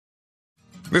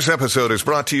This episode is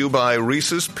brought to you by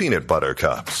Reese's Peanut Butter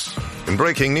Cups. In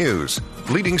breaking news,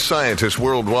 leading scientists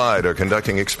worldwide are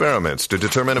conducting experiments to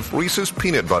determine if Reese's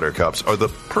Peanut Butter Cups are the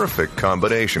perfect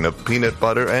combination of peanut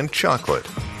butter and chocolate.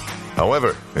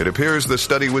 However, it appears the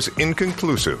study was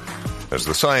inconclusive, as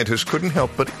the scientists couldn't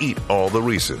help but eat all the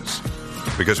Reese's.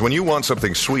 Because when you want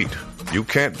something sweet, you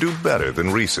can't do better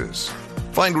than Reese's.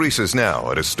 Find Reese's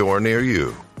now at a store near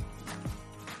you.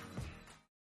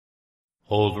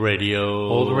 Old radio,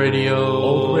 old radio,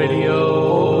 old radio,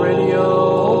 old radio,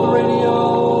 old radio.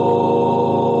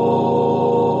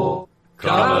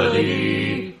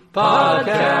 Comedy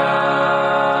Podcast.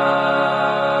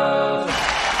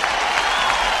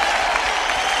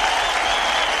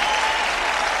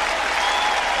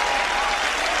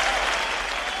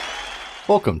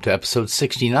 Welcome to episode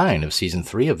 69 of season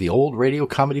 3 of the Old Radio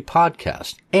Comedy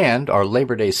Podcast and our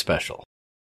Labor Day special.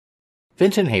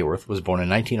 Vinton Hayworth was born in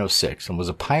 1906 and was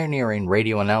a pioneering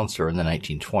radio announcer in the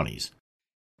 1920s.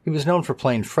 He was known for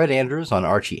playing Fred Andrews on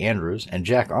Archie Andrews and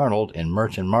Jack Arnold in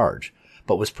Mert and Marge,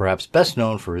 but was perhaps best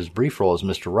known for his brief role as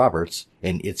Mr. Roberts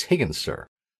in It's Higgins, Sir,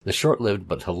 the short-lived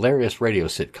but hilarious radio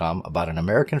sitcom about an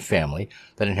American family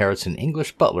that inherits an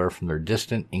English butler from their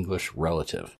distant English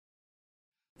relative.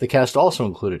 The cast also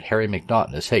included Harry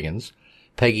McNaughton as Higgins,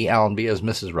 Peggy Allenby as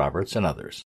Mrs. Roberts, and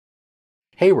others.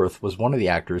 Hayworth was one of the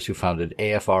actors who founded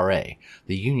AFRA,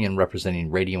 the union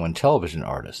representing radio and television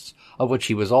artists, of which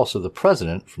he was also the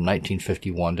president from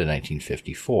 1951 to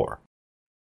 1954.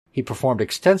 He performed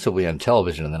extensively on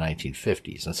television in the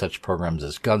 1950s in such programs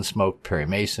as Gunsmoke, Perry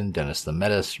Mason, Dennis the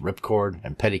Menace, Ripcord,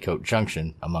 and Petticoat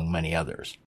Junction, among many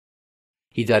others.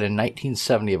 He died in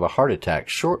 1970 of a heart attack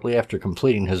shortly after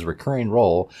completing his recurring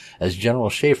role as General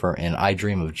Schaefer in I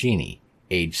Dream of Jeannie,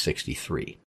 age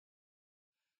 63.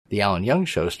 The Alan Young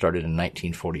Show started in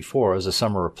 1944 as a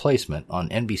summer replacement on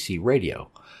NBC Radio,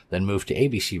 then moved to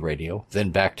ABC Radio,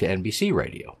 then back to NBC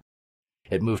Radio.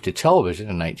 It moved to television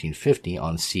in 1950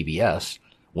 on CBS,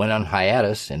 went on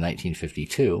hiatus in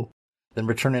 1952, then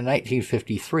returned in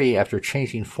 1953 after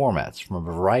changing formats from a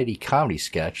variety comedy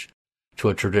sketch to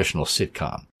a traditional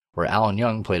sitcom, where Alan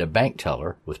Young played a bank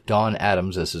teller with Dawn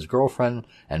Adams as his girlfriend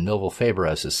and Millville Faber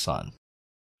as his son.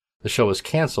 The show was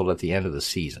canceled at the end of the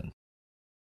season.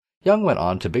 Young went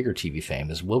on to bigger TV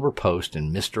fame as Wilbur Post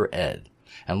in Mr. Ed,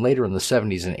 and later in the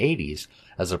 70s and 80s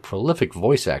as a prolific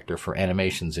voice actor for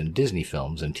animations in Disney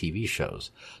films and TV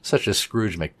shows, such as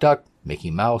Scrooge McDuck,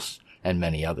 Mickey Mouse, and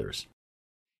many others.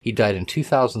 He died in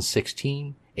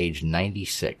 2016, aged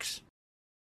 96.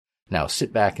 Now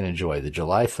sit back and enjoy the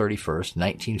July 31st,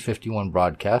 1951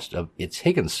 broadcast of It's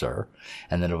Higgins, Sir,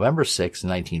 and the November 6th,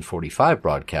 1945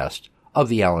 broadcast of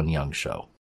The Alan Young Show.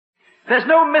 There's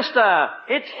no mister.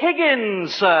 It's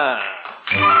Higgins, sir.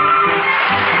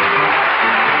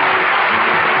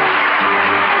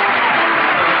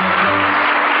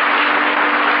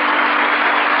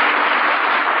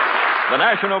 The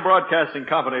National Broadcasting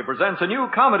Company presents a new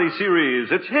comedy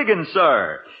series, It's Higgins,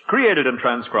 Sir, created and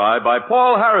transcribed by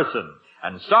Paul Harrison,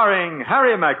 and starring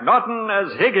Harry McNaughton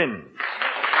as Higgins.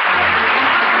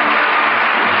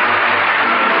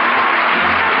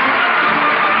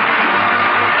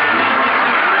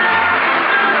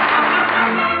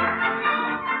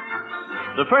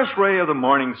 The first ray of the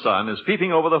morning sun is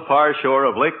peeping over the far shore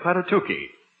of Lake Patatuki.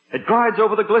 It glides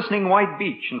over the glistening white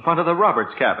beach in front of the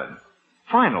Roberts cabin.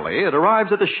 Finally, it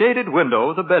arrives at the shaded window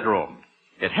of the bedroom.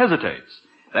 It hesitates,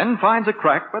 then finds a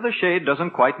crack where the shade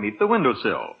doesn't quite meet the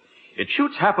windowsill. It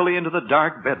shoots happily into the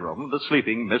dark bedroom of the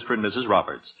sleeping Mr. and Mrs.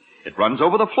 Roberts. It runs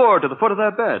over the floor to the foot of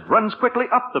their bed, runs quickly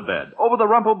up the bed, over the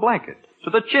rumpled blanket,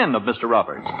 to the chin of Mr.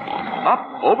 Roberts. Up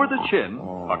over the chin,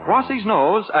 across his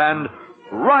nose, and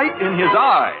right in his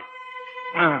eye.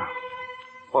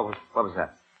 What was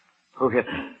that? Who hit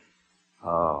me?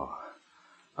 Oh,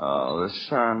 the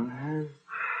sun.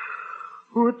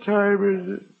 What time is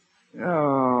it?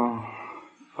 Oh,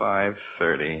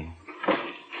 5:30.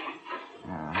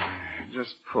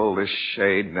 Just pull this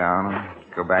shade down and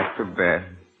go back to bed.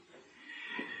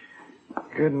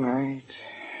 Good night,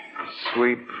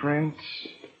 sweet prince.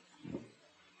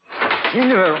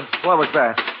 What was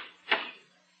that?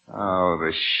 Oh,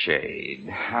 the shade.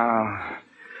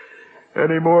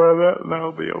 Any more of that and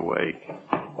I'll be awake.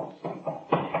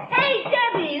 Hey,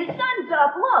 Debbie, the sun's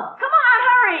up. Look, come on,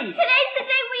 hurry. Today's the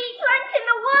day we eat lunch in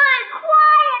the woods.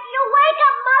 Quiet, you'll wake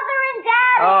up Mother and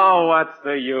Daddy. Oh, what's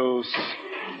the use?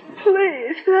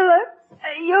 Please, Philip,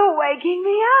 you're waking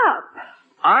me up.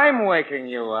 I'm waking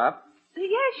you up.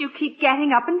 Yes, you keep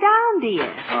getting up and down, dear.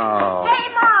 Oh. Hey,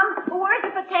 Mom, where's the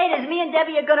potato potatoes. Me and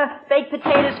Debbie are going to bake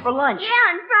potatoes for lunch.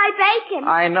 Yeah, and fry bacon.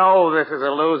 I know this is a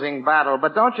losing battle,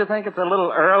 but don't you think it's a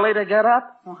little early to get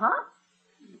up? Uh-huh.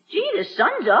 Gee, the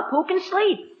sun's up. Who can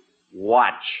sleep?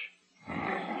 Watch.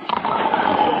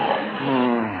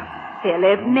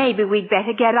 Philip, maybe we'd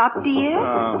better get up, dear.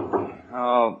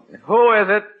 Who is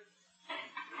it?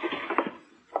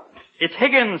 It's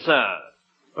Higgins, sir.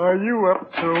 Are you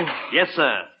up too? Yes,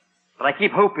 sir. But I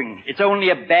keep hoping it's only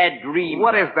a bad dream.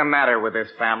 What is the matter with this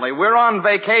family? We're on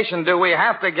vacation. Do we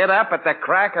have to get up at the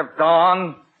crack of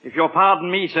dawn? If you'll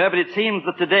pardon me, sir, but it seems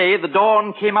that today the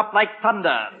dawn came up like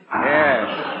thunder. Yes.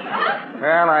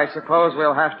 Well, I suppose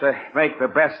we'll have to make the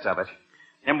best of it.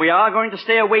 And we are going to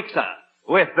stay awake, sir.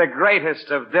 With the greatest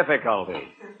of difficulty.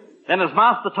 Then, as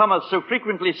Master Thomas so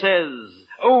frequently says,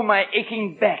 oh, my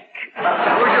aching back.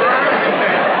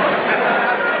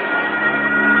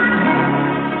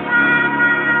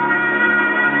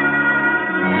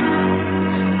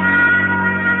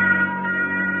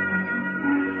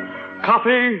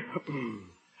 Coffee.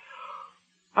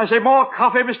 I say more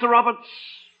coffee, Mr. Roberts.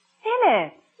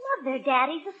 Philip. Mother,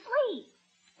 Daddy's asleep.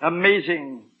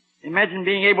 Amazing. Imagine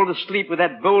being able to sleep with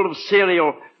that bowl of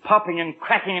cereal popping and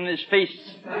cracking in his face.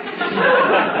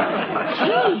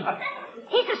 Gee,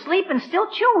 he's asleep and still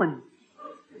chewing.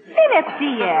 Philip,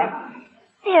 dear.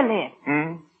 Philip.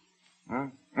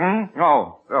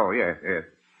 Oh, yes.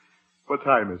 What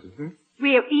time is it,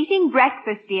 We're eating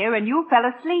breakfast, dear, and you fell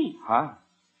asleep. Huh?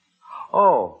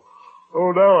 Oh,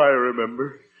 now I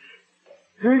remember.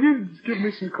 Higgins, give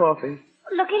me some coffee.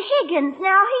 Look at Higgins.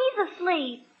 Now he's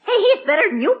asleep. Hey, he's better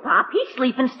than you, Pop. He's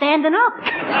sleeping standing up.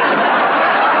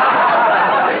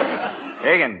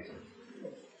 Higgins.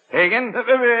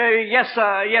 Yes,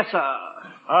 sir. Yes, sir.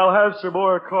 I'll have some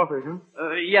more coffee,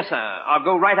 Yes, sir. I'll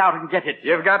go right out and get it.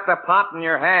 You've got the pot in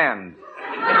your hand.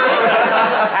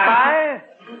 Have I?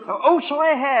 Oh, so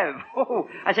I have. Oh,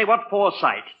 I say, what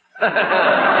foresight. Here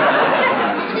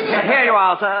you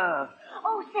are, sir.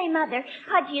 Oh, say, Mother,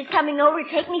 Pudgy is coming over to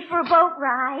take me for a boat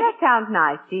ride. That sounds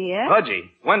nice, dear. Pudgy,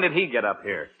 when did he get up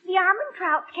here? The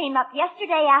Armantrouts came up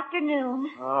yesterday afternoon.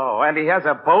 Oh, and he has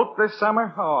a boat this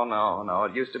summer? Oh, no.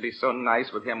 It used to be so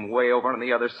nice with him way over on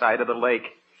the other side of the lake.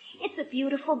 It's a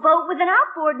beautiful boat with an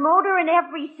outboard motor and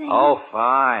everything. Oh,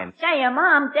 fine. Say,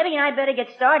 Mom, Debbie and I better get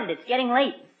started. It's getting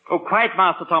late. Oh, quiet,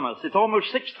 Master Thomas. It's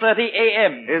almost 6:30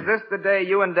 a.m. Is this the day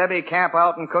you and Debbie camp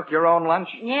out and cook your own lunch?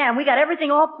 Yeah, and we got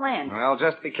everything all planned. Well,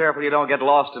 just be careful you don't get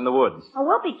lost in the woods. Oh,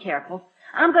 we'll be careful.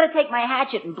 I'm going to take my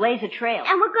hatchet and blaze a trail.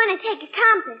 And we're going to take a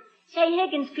compass. Say,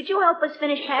 Higgins, could you help us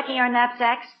finish packing our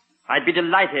knapsacks? I'd be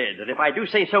delighted, and if I do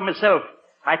say so myself,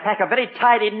 I pack a very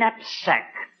tidy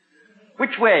knapsack.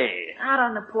 Which way? Out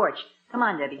on the porch. Come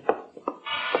on, Debbie.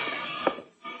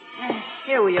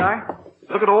 Here we are.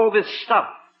 Look at all this stuff.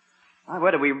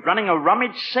 What, are we running a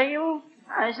rummage sale?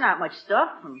 Oh, there's not much stuff.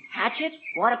 Hatchet,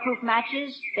 waterproof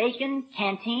matches, bacon,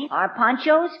 canteen, our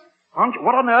ponchos.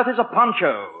 What on earth is a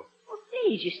poncho? Well,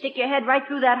 geez, you stick your head right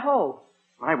through that hole.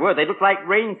 My word, they look like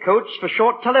raincoats for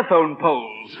short telephone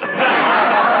poles.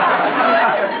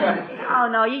 Oh,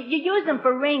 no, you use them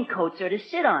for raincoats or to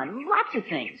sit on. Lots of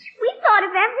things. We thought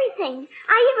of everything.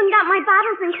 I even got my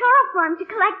bottles and chloroform to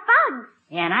collect bugs.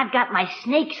 Yeah, and I've got my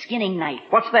snake skinning knife.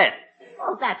 What's that?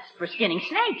 Oh, that's for skinning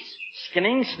snakes.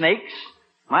 Skinning snakes?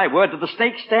 My word, do the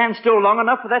snakes stand still long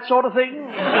enough for that sort of thing?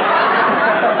 I'm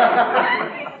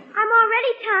all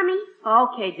ready, Tommy.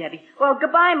 Okay, Debbie. Well,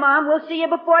 goodbye, Mom. We'll see you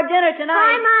before dinner tonight.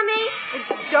 Bye, Mommy.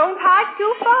 Don't hike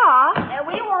too far.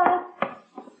 We won't.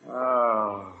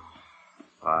 Oh,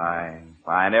 fine.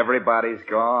 Everybody's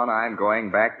gone. I'm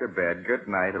going back to bed. Good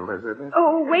night, Elizabeth.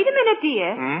 Oh, wait a minute,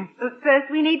 dear.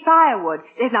 First, we need firewood.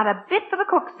 There's not a bit for the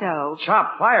cook stove.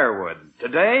 Chop firewood.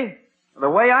 Today? The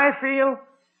way I feel?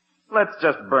 Let's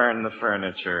just burn the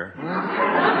furniture.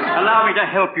 Allow me to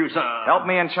help you, sir. Help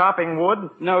me in chopping wood?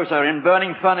 No, sir, in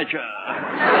burning furniture.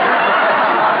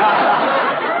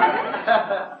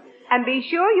 And be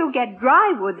sure you get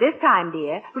dry wood this time,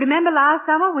 dear. Remember last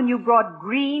summer when you brought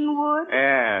green wood?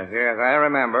 Yes, I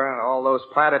remember. All those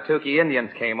Platatuki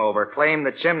Indians came over, claimed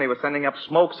the chimney was sending up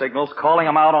smoke signals, calling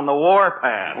them out on the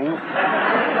warpath.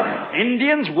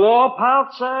 Indians?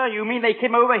 Warpath, sir? You mean they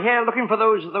came over here looking for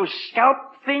those scalp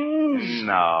things?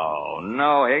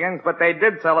 No, Higgins, but they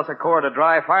did sell us a cord of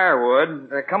dry firewood.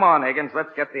 Come on, Higgins,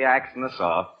 let's get the axe and the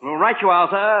saw. Well, right you are,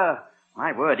 sir.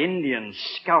 My word, Indians,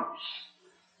 scalps.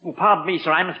 Oh, pardon me,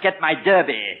 sir, I must get my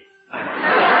derby.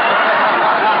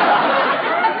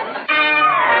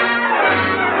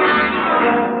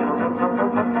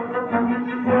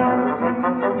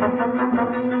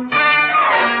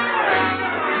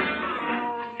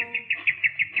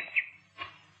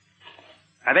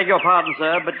 I beg your pardon,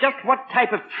 sir, but just what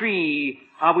type of tree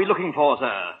are we looking for,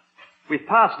 sir? We've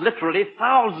passed literally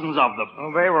thousands of them.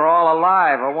 Well, they were all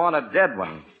alive. I want a dead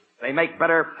one. They make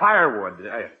better firewood.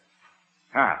 There's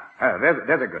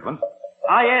a good one.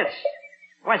 Ah, yes.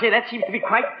 Why, say, that seems to be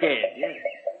quite dead. Yes.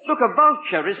 Look, a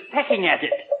vulture is pecking at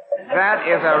it. That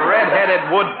is a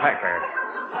red-headed woodpecker.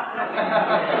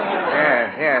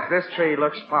 Yes, this tree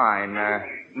looks fine.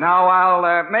 Now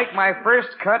I'll make my first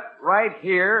cut right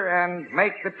here and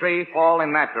make the tree fall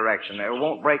in that direction. It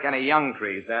won't break any young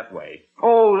trees that way.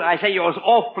 Oh, I say, you're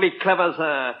awfully clever,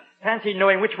 sir. Fancy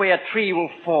knowing which way a tree will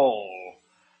fall.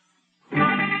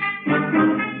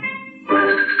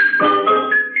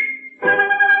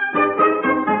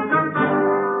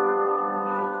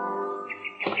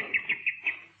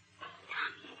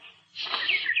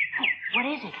 What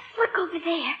is it? Look over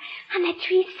there, on that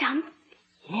tree stump.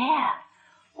 Yeah.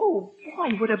 Oh, boy,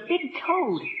 what a big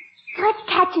toad. Let's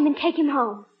catch him and take him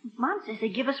home. Mom says they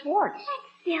give us warts. That's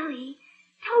silly.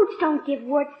 Toads don't give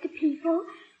warts to people.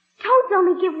 Toads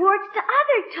only give warts to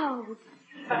other toads.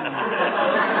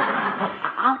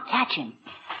 I'll catch him.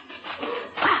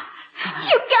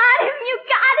 You got him! You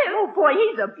got him! Oh, boy,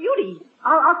 he's a beauty.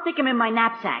 I'll stick him in my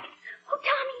knapsack. Oh,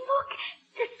 Tommy, look.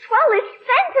 The swellest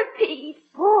centipede.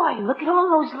 Boy, look at all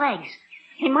those legs.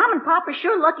 Hey, Mom and Pop are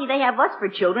sure lucky they have us for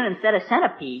children instead of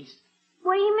centipedes.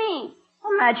 What do you mean?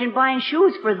 Imagine buying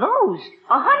shoes for those. 100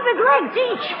 legs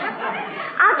each.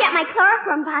 I'll get my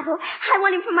chloroform bottle. I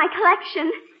want him for my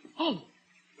collection. Hey,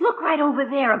 look right over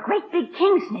there, a great big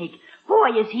king snake.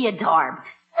 Boy, is he a darb.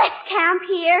 Let's camp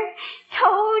here.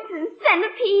 Toads and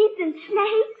centipedes and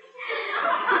snakes.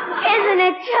 Isn't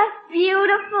it just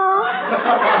beautiful?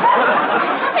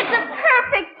 It's a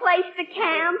perfect place to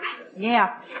camp. Yeah,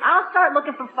 I'll start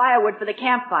looking for firewood for the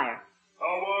campfire.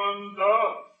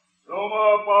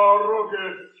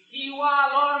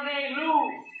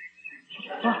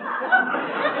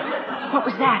 What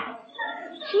was that?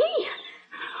 Gee,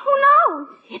 who knows?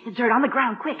 Hit the dirt on the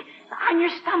ground, quick. On your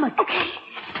stomach. Okay.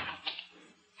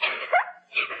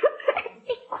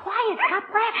 Be quiet, stop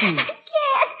laughing. I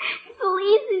can't. The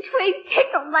leaves and twigs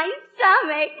tickle my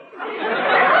stomach.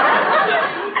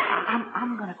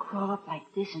 I'm gonna crawl up like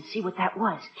this and see what that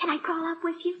was. Can I crawl up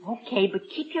with you? Okay, but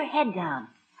keep your head down.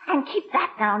 And keep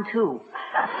that down, too.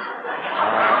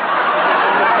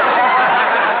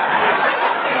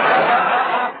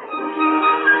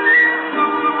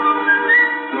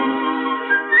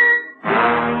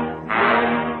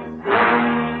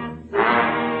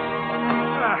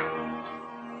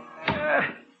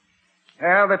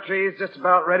 Well, the tree's just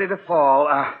about ready to fall.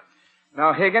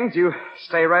 Now, Higgins, you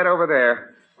stay right over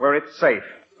there, where it's safe.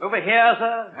 Over here,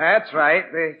 sir? That's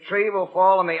right. The tree will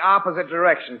fall in the opposite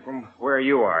direction from where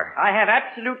you are. I have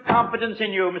absolute confidence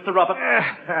in you, Mr. Robert.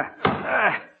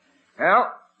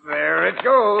 Well, there it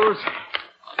goes.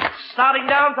 Starting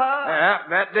down, sir? Yeah,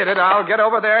 that did it. I'll get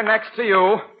over there next to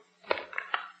you.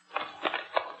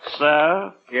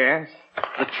 Sir? Yes?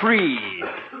 The tree.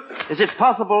 Is it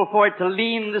possible for it to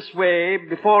lean this way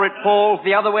before it falls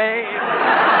the other way?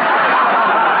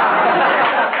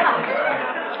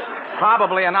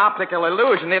 Probably an optical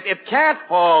illusion. It can't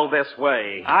fall this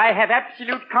way. I have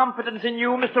absolute confidence in you,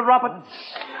 Mr. Roberts.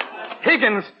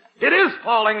 Higgins, it is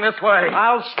falling this way.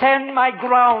 I'll stand my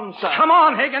ground, sir. Come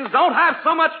on, Higgins. Don't have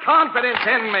so much confidence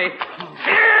in me.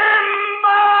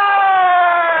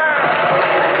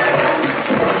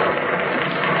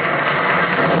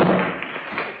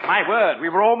 My word, we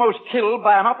were almost killed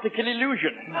by an optical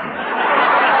illusion.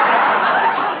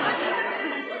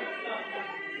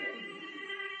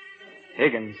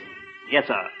 Higgins. Yes,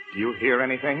 sir. Do you hear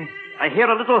anything? I hear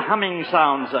a little humming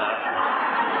sound, sir.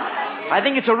 I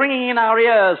think it's a ringing in our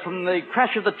ears from the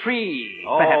crash of the tree,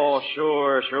 Oh, perhaps.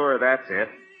 sure, that's it.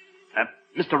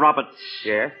 Mr. Roberts.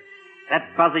 Yes?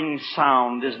 That buzzing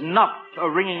sound is not a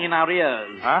ringing in our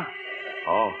ears. Huh?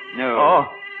 Oh. No. Oh,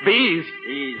 bees.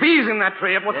 Bees. Bees in that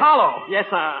tree. It was hollow. Yes,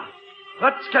 sir.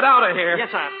 Let's get out of here. Yes,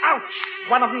 sir. Ouch!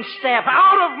 One of them stabbed.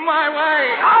 Out of my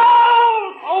way!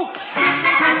 Out! Oh!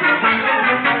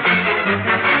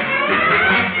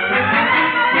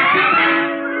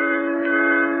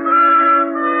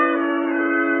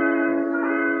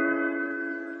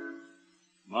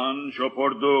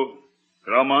 Manchopordu,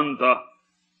 Kramanta.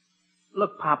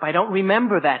 Look, Pop, I don't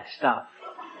remember that stuff.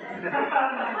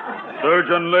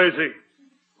 Surgeon Lazy,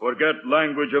 forget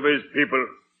language of his people.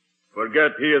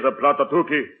 Forget he is a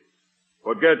Platatuki.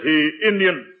 Forget he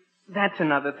Indian. That's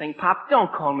another thing, Pop.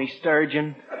 Don't call me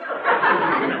Sturgeon.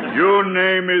 Your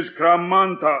name is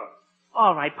Kramanta.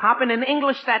 All right, Pop, and in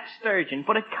English, that's Sturgeon.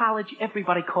 But at college,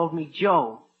 everybody called me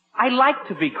Joe. I like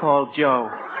to be called Joe.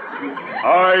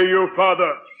 I, your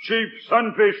father, Chief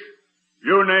Sunfish,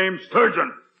 your name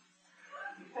Sturgeon.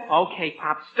 Okay,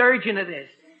 Pop, sturgeon it is.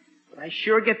 But I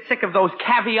sure get sick of those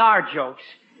caviar jokes.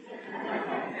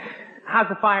 How's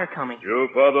the fire coming? Your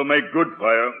father make good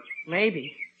fire.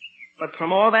 Maybe. But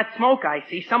from all that smoke I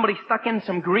see, somebody stuck in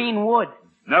some green wood.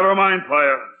 Never mind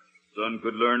fire. Son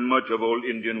could learn much of old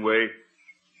Indian way.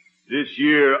 This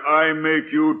year I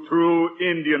make you true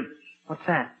Indian. What's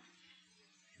that?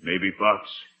 Maybe fox.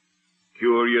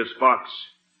 Curious fox.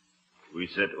 We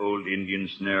set old Indian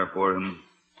snare for him.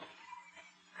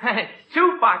 It's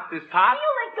 2 foxes, Pop. You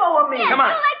let go of me. Come on.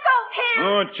 You let go of him.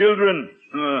 Oh, children.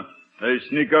 They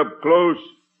sneak up close.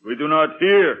 We do not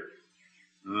hear.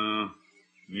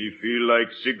 Me feel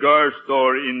like cigar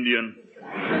store Indian.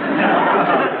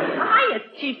 Hiya,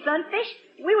 Chief Sunfish.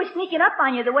 We were sneaking up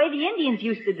on you the way the Indians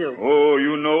used to do. Oh,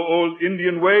 you know old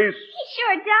Indian ways? He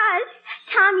sure does.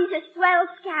 Tommy's a swell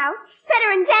scout. Better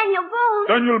than Daniel Boone.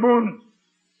 Daniel Boone.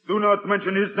 Do not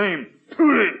mention his name.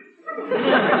 Truly.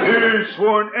 He is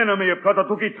sworn enemy of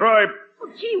Platatuki tribe. Oh,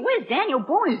 gee whiz, Daniel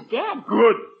Boone is dead.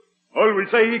 Good. Always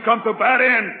say he come to bad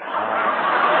end.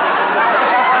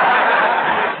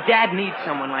 Dad needs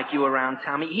someone like you around,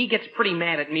 Tommy. He gets pretty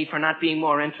mad at me for not being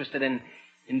more interested in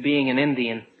being an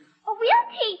Indian. Oh, we'll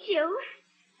teach you.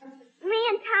 Me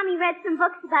and Tommy read some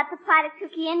books about the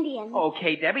Platatuki Indians.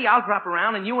 Okay, Debbie, I'll drop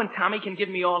around and you and Tommy can give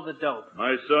me all the dope.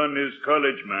 My son is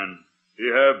college man. He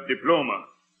have diploma.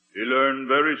 He learn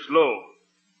very slow.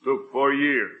 Took 4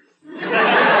 years.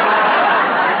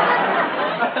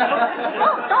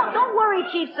 Don't worry,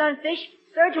 Chief Sunfish.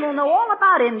 Sturgeon will know all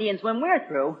about Indians when we're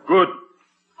through. Good.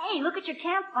 Hey, look at your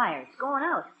campfire. It's going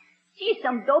out. Gee,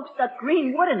 some dope stuck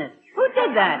green wood in it. Who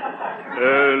did that?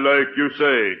 Like you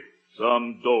say,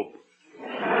 some dope.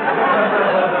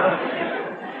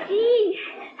 Gee,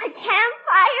 a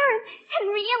campfire and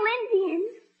real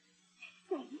Indians.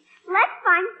 Say, let's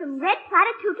find some red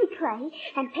Platatuki clay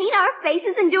and paint our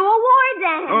faces and do a war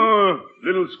dance. Oh,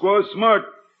 little squaw smart.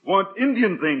 Want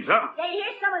Indian things, huh? Hey,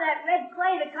 here's some of that red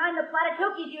clay, the kind the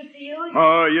Platukis used to use.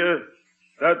 Oh, yes.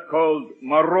 That called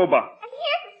maroba. And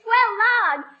here's a swell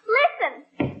log. Listen.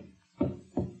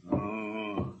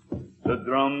 Oh, the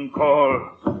drum call.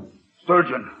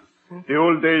 Sturgeon. The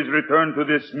old days return to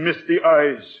this misty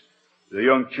eyes. The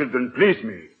young children please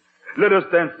me. Let us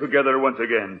dance together once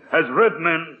again as red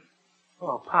men.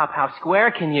 Oh, Pop, how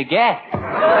square can you get?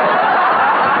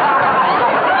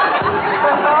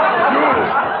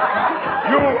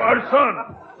 You, our son,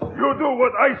 you do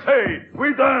what I say.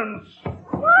 We dance.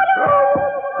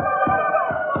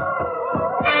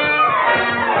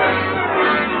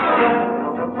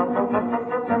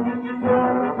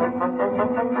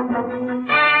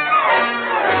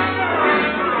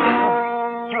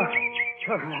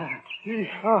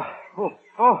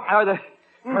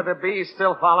 Are the bees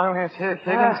still following us here,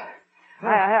 Higgins?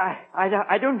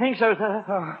 I don't think so,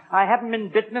 sir. I haven't been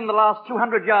bitten in the last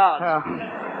 200 yards.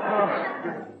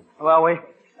 Well, we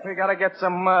gotta get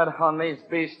some mud on these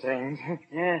bee stings.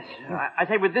 Yes. I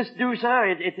say with this dew,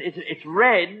 sir, it's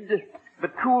red,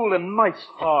 but cool and moist.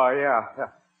 Oh, yeah.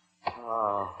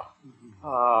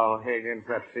 Oh, Higgins,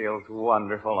 that feels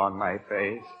wonderful on my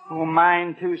face. Oh,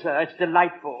 mine too, sir. It's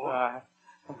delightful.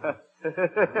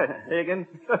 Higgins,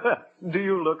 do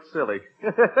you look silly?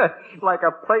 Like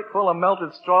a plate full of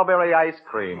melted strawberry ice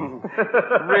cream.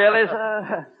 Really,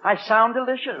 sir? I sound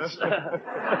delicious.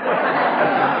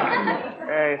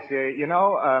 Yes, you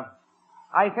know,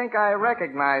 I think I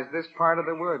recognize this part of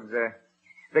the woods.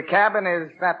 The cabin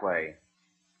is that way.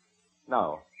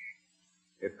 No,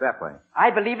 it's that way.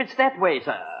 I believe it's that way,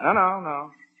 sir.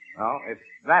 No, it's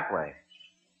that way.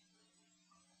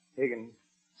 Higgins.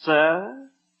 Sir?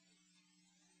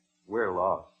 We're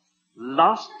lost.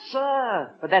 Lost, sir?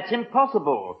 But that's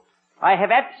impossible. I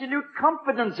have absolute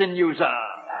confidence in you, sir.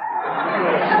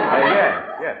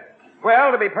 Yes.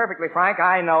 Well, to be perfectly frank,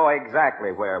 I know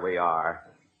exactly where we are.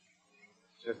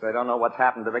 It's just I don't know what's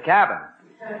happened to the cabin.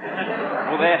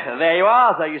 Well, there you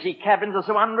are, sir. You see, cabins are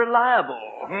so unreliable.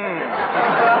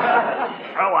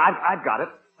 Oh, I've got it.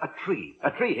 A tree,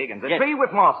 Higgins. A tree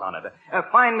with moss on it.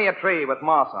 Find me a tree with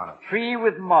moss on it. Tree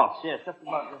with moss, yes. Just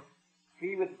about the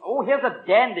tree with... Oh, here's a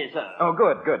dandy, sir. Oh,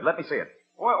 good. Let me see it.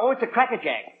 Oh, it's a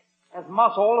crackerjack. There's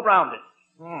moss all around it.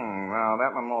 Well,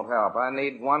 that one won't help. I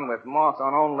need one with moss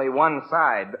on only one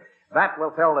side. That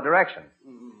will tell the direction.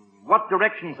 What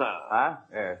direction, sir? Huh?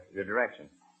 The direction.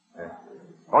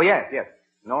 Oh, yes.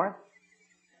 North?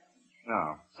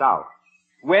 No. South.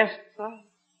 West, sir?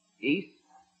 East?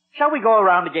 Shall we go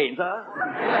around again, sir?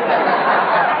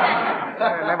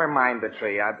 Never mind the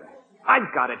tree.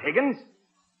 I've got it, Higgins.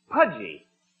 Pudgy.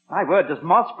 My word, does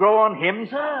moss grow on him,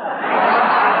 sir?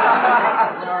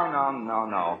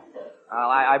 No.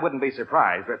 I wouldn't be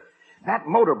surprised, but that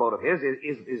motorboat of his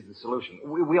is the solution.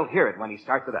 We'll hear it when he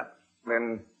starts it up.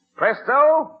 Then,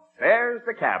 presto, there's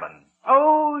the cabin.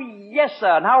 Oh, yes,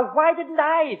 sir. Now, why didn't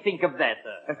I think of that,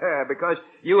 sir? Because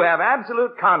you have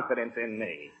absolute confidence in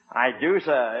me. I do,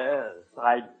 sir.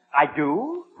 Yes, I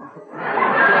do.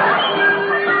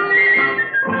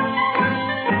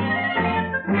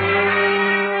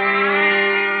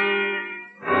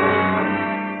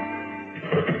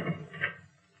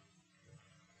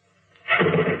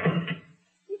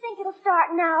 You think it'll start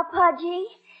now, Pudgy?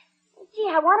 Gee,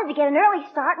 I wanted to get an early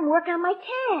start and work on my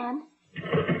tan.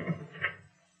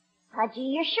 Pudgy,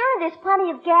 you're sure there's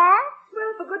plenty of gas?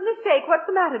 Well, for goodness sake, what's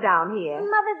the matter down here?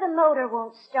 Mother, the motor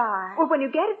won't start. Well, when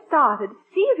you get it started,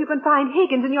 see if you can find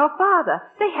Higgins and your father.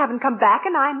 They haven't come back,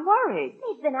 and I'm worried.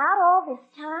 They've been out all this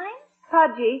time.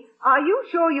 Pudgy, are you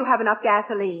sure you have enough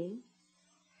gasoline?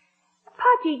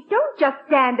 Pudgy, don't just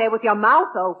stand there with your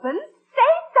mouth open.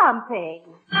 Say something.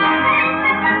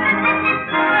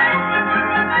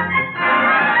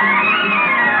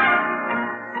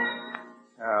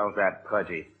 Oh, that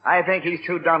Pudgy. I think he's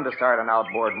too dumb to start an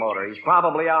outboard motor. He's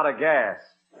probably out of gas.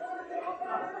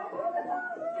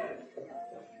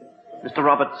 Mr.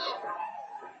 Roberts,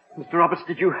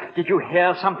 did you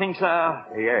hear something, sir?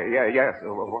 Yes.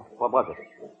 What was it?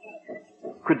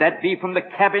 Could that be from the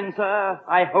cabin, sir?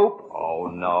 I hope. Oh,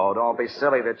 no, don't be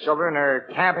silly. The children are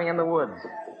camping in the woods.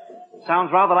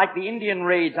 Sounds rather like the Indian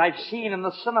raids I've seen in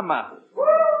the cinema.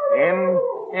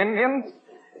 Indians?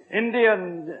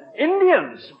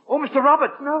 Indians? Oh, Mr.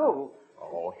 Roberts, no.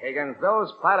 Oh, Higgins,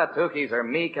 those Platatookis are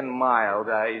meek and mild.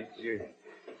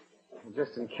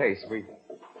 Just in case, we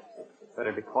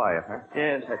better be quiet, huh?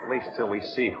 Yes. At least till we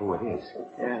see who it is.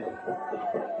 Yes.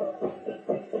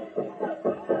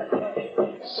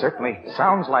 Certainly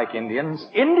sounds like Indians.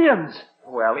 Indians?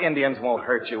 Well, Indians won't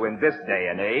hurt you in this day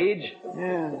and age.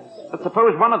 Yes. But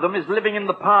suppose one of them is living in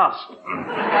the past.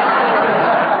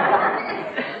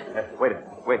 Wait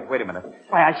a minute.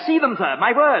 Why, I see them, sir.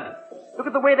 My word. Look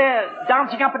at the way they're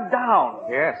dancing up and down.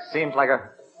 Yes, seems like a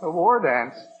war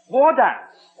dance. War dance?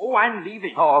 Oh, I'm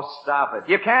leaving. Oh, stop it.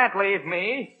 You can't leave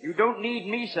me. You don't need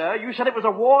me, sir. You said it was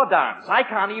a war dance. I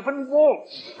can't even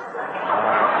waltz.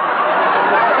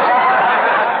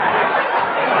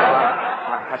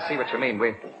 I see what you mean.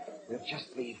 We'll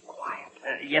just leave quiet.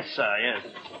 Yes, sir, yes.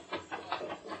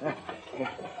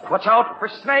 Watch out for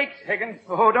snakes, Higgins.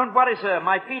 Oh, don't worry, sir.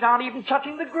 My feet aren't even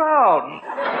touching the ground.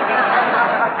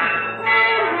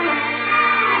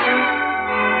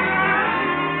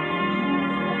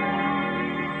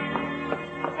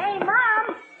 Hey,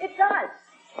 Mom, it's us.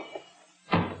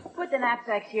 Put the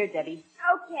knapsacks here, Debbie.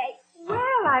 Okay.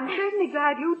 Well, I'm certainly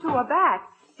glad you two are back.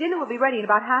 Dinner will be ready in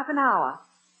about half an hour.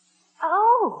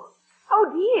 Oh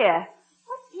dear.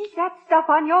 What is that stuff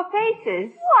on your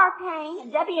faces? War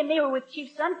paint. Debbie and me were with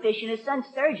Chief Sunfish and his son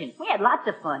Sturgeon. We had lots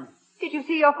of fun. Did you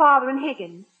see your father and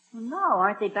Higgins? No,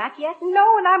 aren't they back yet?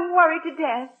 No, and I'm worried to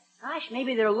death. Gosh,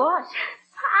 maybe they're lost.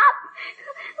 Pop!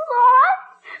 Lost?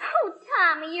 Oh,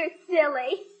 Tommy, you're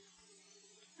silly.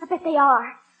 I bet they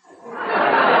are.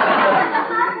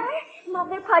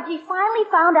 Mother, Pudgy finally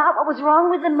found out what was wrong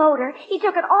with the motor. He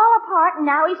took it all apart, and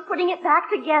now he's putting it back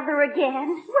together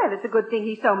again. Well, it's a good thing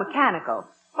he's so mechanical.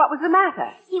 What was the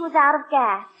matter? He was out of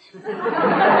gas.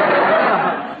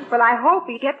 Well, I hope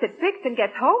he gets it fixed and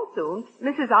gets home soon.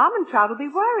 Mrs. Armantrout will be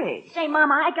worried. Say,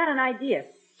 Mama, I got an idea.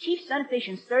 Chief Sunfish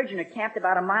and Sturgeon are camped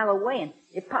about a mile away, and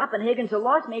if Pop and Higgins are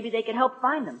lost, maybe they can help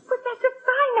find them. But that's a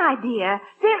fine idea.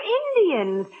 They're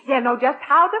Indians. They'll know just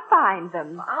how to find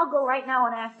them. I'll go right now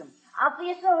and ask them. I'll see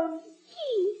you soon. Gee,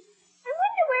 I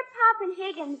wonder where Pop and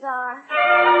Higgins are.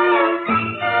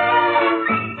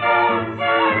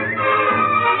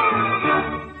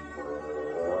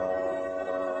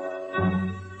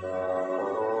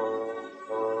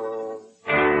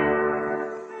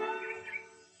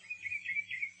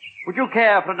 Would you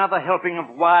care for another helping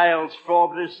of wild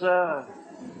strawberries, sir?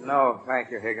 No, thank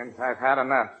you, Higgins. I've had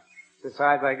enough.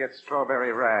 Besides, I get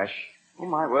strawberry rash. Oh,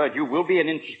 my word, you will be an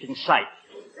interesting sight.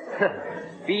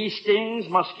 Bee stings,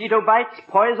 mosquito bites,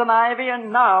 poison ivy,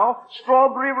 and now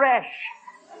strawberry rash.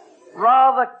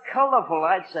 Rather colorful,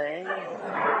 I'd say.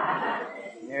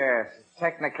 Yes,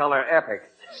 Technicolor epic,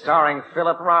 starring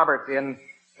Philip Roberts in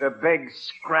The Big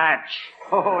Scratch.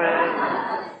 Oh,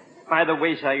 yes. By the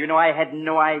way, sir, you know, I had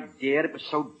no idea it was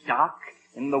so dark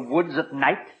in the woods at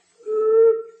night.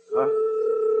 Huh?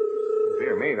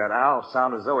 Dear me, that owl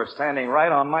sounded as though it were standing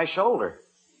right on my shoulder.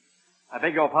 I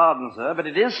beg your pardon, sir, but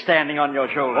it is standing on your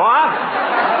shoulder. What?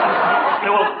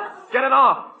 Well, get it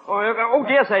off. Oh,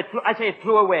 yes, I say it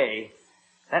flew away.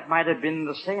 That might have been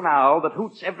the same owl that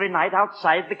hoots every night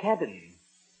outside the cabin.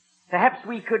 Perhaps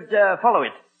we could follow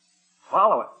it.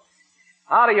 Follow it?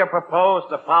 How do you propose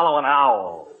to follow an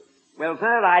owl? Well,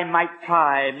 sir, I might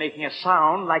try making a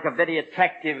sound like a very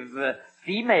attractive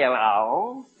female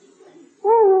owl.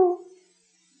 Woo!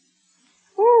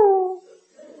 Woo!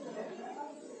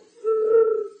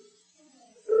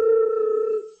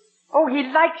 Oh, he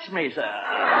likes me, sir.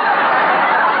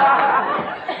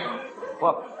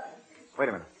 Well, wait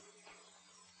a minute.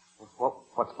 What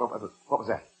was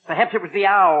that? Perhaps it was the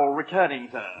owl returning,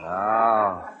 sir.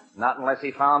 No, not unless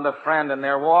he found a friend and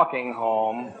they're walking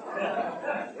home.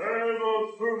 Where are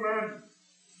those two men?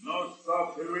 No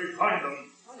stop till we find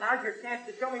them. Well, now's your chance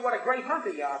to show me what a great hunter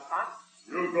you are, Pop.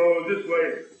 You go this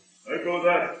way. I go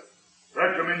that.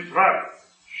 Catch them in trap.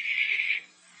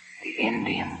 The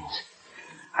Indians.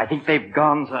 I think they've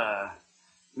gone, sir.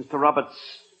 Mr. Roberts.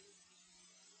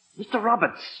 Mr.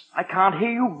 Roberts, I can't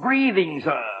hear you breathing,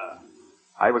 sir.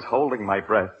 I was holding my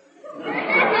breath.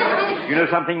 You know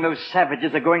something? Those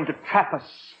savages are going to trap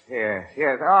us. Yes.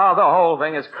 Oh, the whole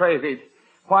thing is crazy.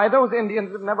 Why, those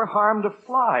Indians have never harmed a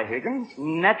fly, Higgins.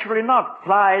 Naturally not.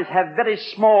 Flies have very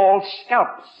small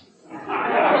scalps.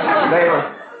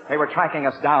 They were tracking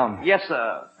us down. Yes,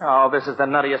 sir. Oh, this is the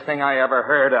nuttiest thing I ever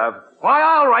heard of. Why,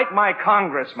 I'll write my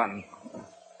congressman.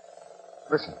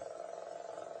 Listen.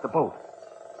 The boat.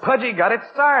 Pudgy got it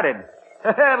started.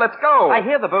 Let's go. I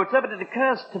hear the boat, sir, but it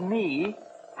occurs to me.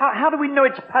 How do we know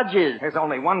it's Pudge's? There's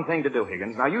only one thing to do,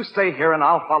 Higgins. Now, you stay here and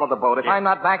I'll follow the boat. If I'm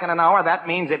not back in an hour, that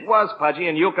means it was Pudgy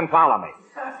and you can follow me.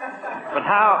 But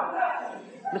how...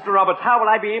 Mr. Roberts, how will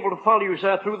I be able to follow you,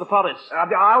 sir, through the forest?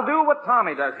 I'll do what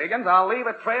Tommy does, Higgins. I'll leave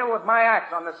a trail with my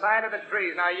axe on the side of the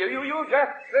trees. Now, you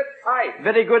just sit tight.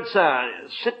 Very good, sir.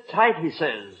 Sit tight, he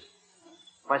says.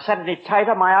 If I sat any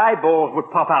tighter, my eyeballs would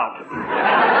pop out.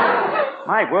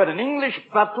 My word, an English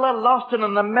butler lost in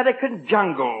an American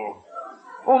jungle.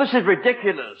 Oh, this is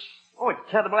ridiculous. Oh, it's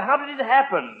terrible. How did it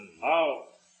happen? How?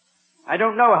 I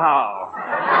don't know how.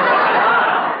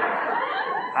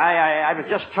 I was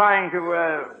just trying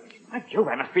to, By Jove,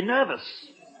 I must be nervous.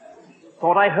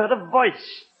 Thought I heard a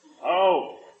voice.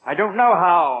 How? I don't know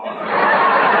how.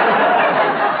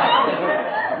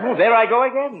 Oh, there I go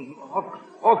again.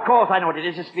 Oh, of course, I know what it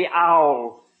is. It's the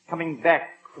owl coming back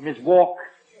from his walk.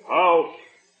 How?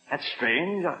 That's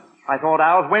strange. I thought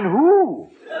owls went who?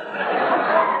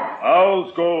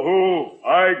 Owls go who?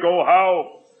 I go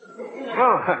how?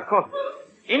 Oh, of course.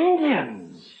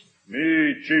 Indians.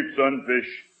 Me, Chief Sunfish.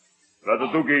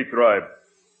 Ratatuki tribe.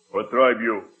 What tribe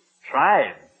you?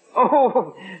 Tribe?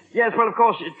 Oh, yes, well, of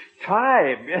course, it's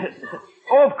tribe, yes.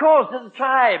 Oh, of course, it's a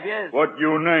tribe, yes. What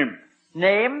you name?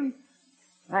 Name?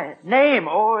 Name,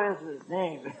 oh, yes,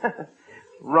 name.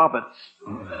 Roberts.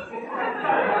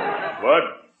 What?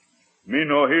 Me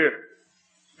no hear.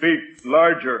 Speak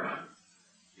larger.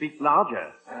 Speak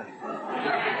larger?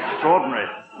 Extraordinary.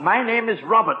 My name is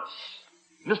Roberts.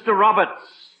 Mr. Roberts.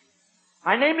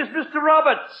 My name is Mr.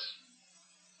 Roberts.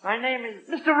 My name is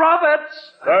Mr. Roberts.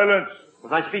 Silence.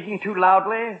 Was I speaking too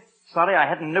loudly? Sorry, I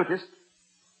hadn't noticed.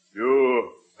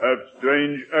 You have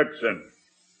strange accent.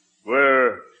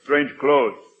 Wear strange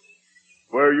clothes.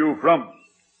 Where are you from?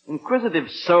 Inquisitive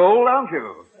soul, aren't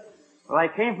you? Well, I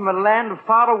came from a land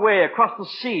far away across the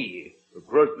sea.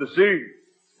 Across the sea?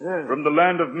 Yes. From the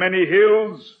land of many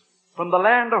hills? From the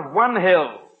land of one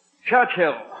hill.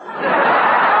 Churchill.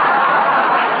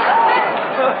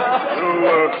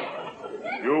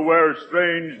 You wear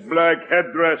strange black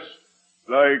headdress,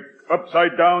 like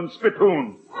upside-down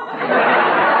spittoon.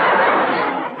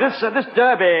 This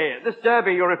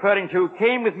derby you're referring to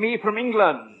came with me from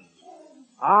England.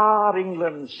 Ah,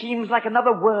 England seems like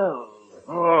another world.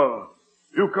 Oh,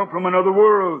 you come from another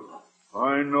world.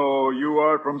 I know you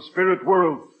are from spirit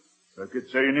world. I could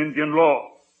say in Indian law.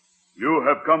 You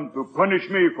have come to punish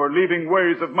me for leaving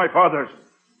ways of my fathers.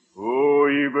 Oh,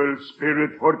 evil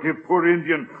spirit, forgive poor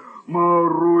Indian.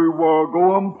 Maruiwa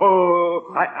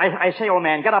Goampa. I say, old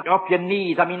man, get up off your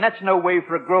knees. I mean, that's no way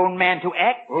for a grown man to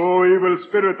act. Oh, evil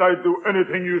spirit, I do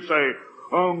anything you say.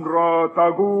 Amra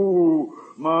tagu,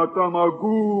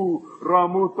 matamagu,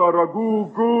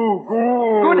 ramutaragu, gu,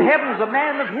 gu. Good heavens, a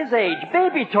man of his age.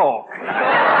 Baby talk.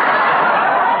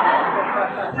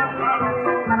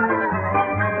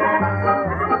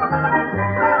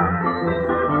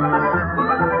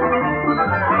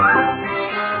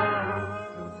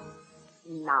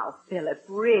 Now, Philip,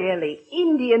 really,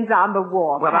 Indians on the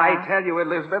war path. Well, I tell you,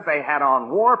 Elizabeth, they had on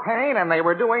war paint and they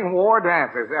were doing war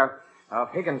dances. If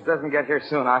Higgins doesn't get here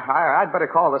soon, I'd better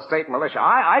call the state militia.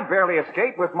 I barely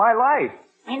escaped with my life.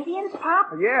 Indians,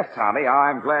 Pop? Yes, Tommy.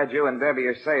 I'm glad you and Debbie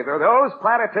are safe. Those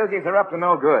Plattitookies are up to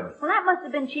no good. Well, that must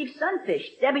have been Chief Sunfish.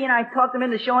 Debbie and I talked them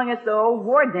into showing us the old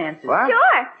war dances. What?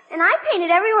 Sure. And I painted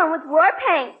everyone with war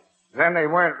paint. Then they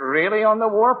weren't really on the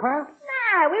warpath?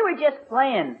 Nah, we were just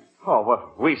playing. Oh,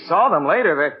 well, we saw them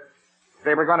later.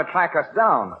 They were going to track us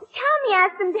down. Tommy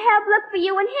asked them to help look for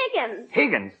you and Higgins.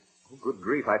 Higgins? Oh, good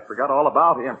grief, I forgot all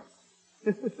about him.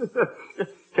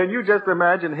 Can you just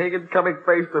imagine Higgins coming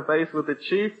face to face with the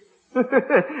chief?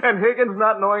 And Higgins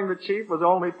not knowing the chief was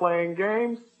only playing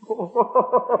games?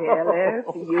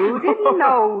 Philip, you didn't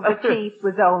know the chief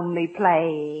was only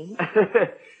playing.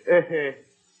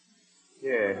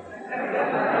 Yeah.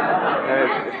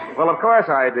 Well, of course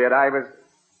I did. I was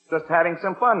just having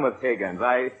some fun with Higgins.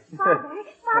 Father,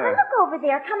 look over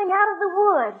there, coming out of the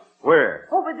woods. Where?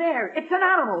 Over there. It's an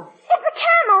animal. It's a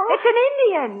camel. It's an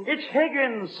Indian. It's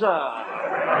Higgins, sir.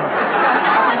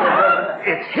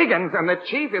 It's Higgins, and the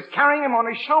chief is carrying him on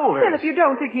his shoulders. Philip, you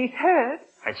don't think he's hurt?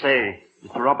 I say,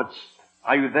 Mr. Roberts,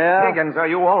 are you there? Higgins, are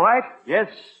you all right? Yes.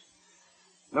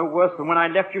 No worse than when I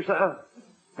left you, sir.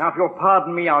 Now, if you'll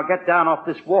pardon me, I'll get down off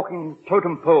this walking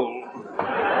totem pole.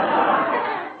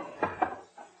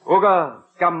 Uga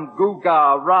gum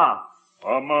guga ra.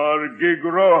 Amar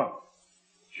gigra.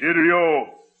 Cheerio.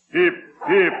 Hip,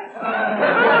 hip.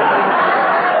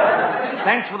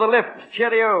 Thanks for the lift.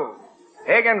 Cheerio.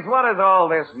 Higgins, what does all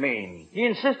this mean? He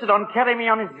insisted on carrying me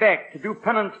on his back to do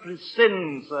penance for his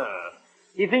sins, sir.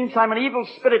 He thinks I'm an evil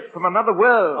spirit from another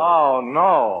world. Oh,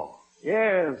 no.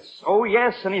 Yes. Oh,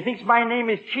 yes. And he thinks my name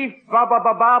is Chief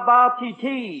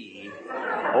Ba-Ba-Ba-Ba-Ba-T-T.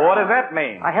 What does that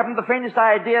mean? I haven't the faintest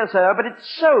idea, sir, but it's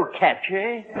so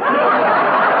catchy.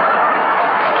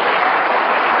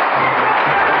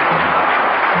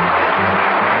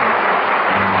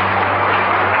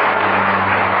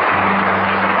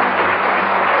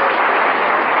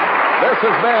 This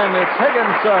has been It's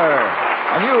Higgins, Sir,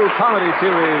 a new comedy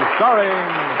series starring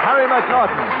Harry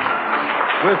McNaughton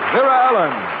with Vera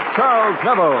Ellen, Charles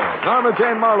Neville, Norma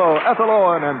Jane Marlowe, Ethel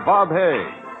Owen, and Bob Hay.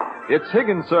 It's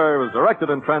Higgins, Sir was directed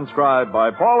and transcribed by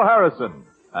Paul Harrison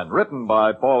and written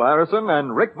by Paul Harrison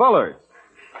and Rick Bullard.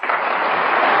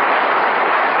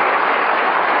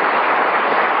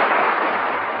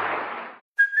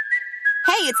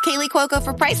 Hey, it's Kaylee Cuoco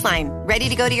for Priceline. Ready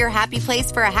to go to your happy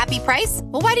place for a happy price?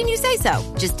 Well, why didn't you say so?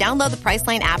 Just download the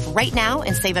Priceline app right now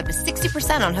and save up to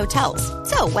 60% on hotels.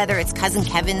 So whether it's Cousin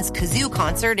Kevin's Kazoo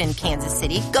Concert in Kansas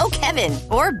City, go Kevin,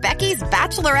 or Becky's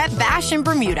Bachelorette Bash in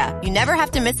Bermuda, you never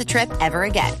have to miss a trip ever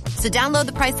again. So download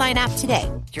the Priceline app today.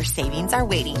 Your savings are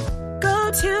waiting.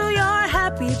 Go to your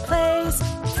happy place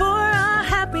for a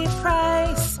happy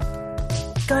price.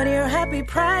 Go to your happy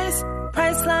price,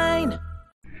 Priceline.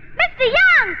 Mr.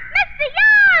 Young! Mr.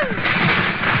 Young!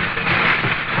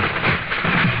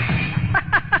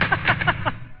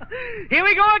 Here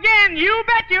we go again, you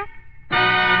bet you.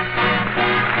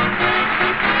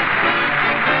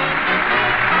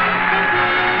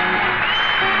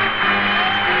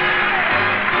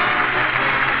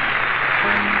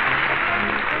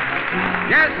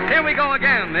 Yes, here we go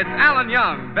again. It's Alan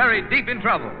Young, very deep in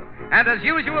trouble. And as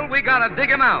usual, we gotta dig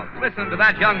him out. Listen to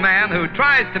that young man who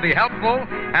tries to be helpful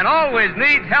and always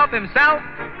needs help himself,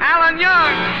 Alan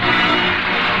Young.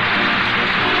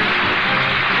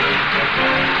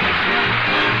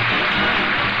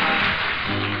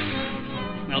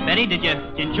 Well, Betty, did you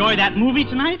enjoy that movie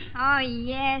tonight? Oh,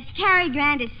 yes. Cary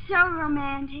Grant is so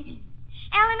romantic.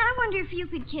 Alan, I wonder if you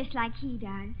could kiss like he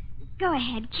does. Go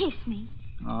ahead, kiss me.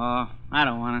 Oh, I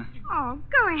don't want to. Oh,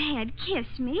 go ahead, kiss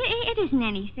me. It isn't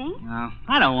anything. No,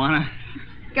 I don't want to.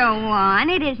 Go on,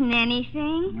 it isn't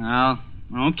anything. Well,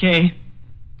 okay.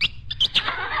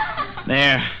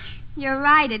 There. You're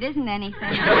right, it isn't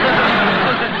anything.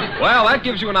 Well, that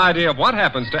gives you an idea of what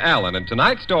happens to Alan in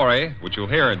tonight's story, which you'll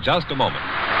hear in just a moment.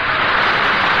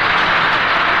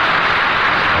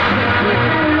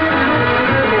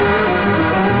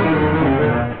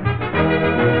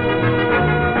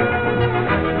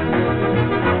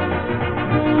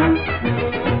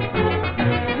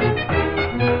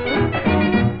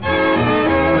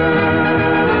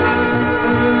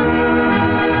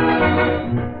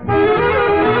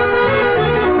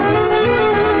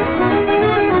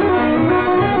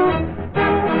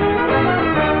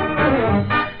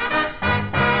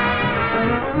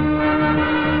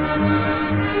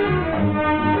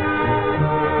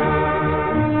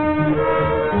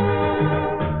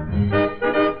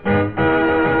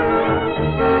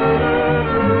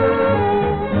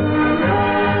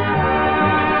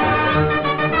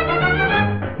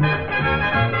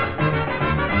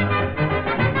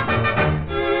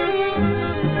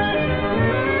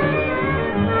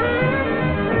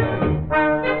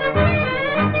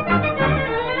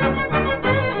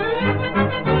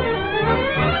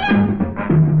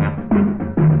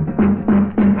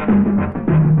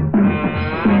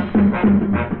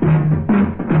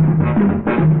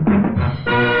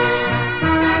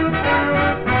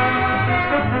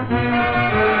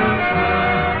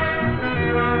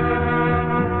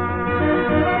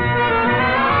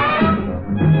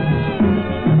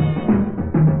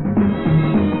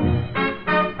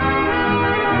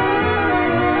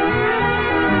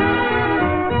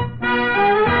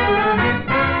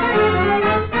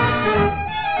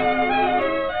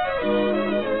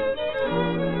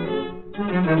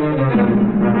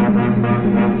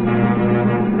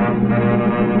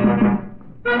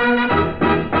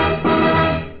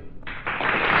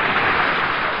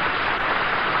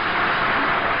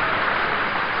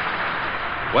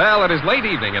 it is late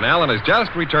evening, and Alan has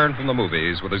just returned from the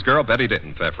movies with his girl, Betty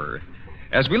Dittenpfeffer.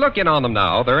 As we look in on them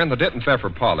now, they're in the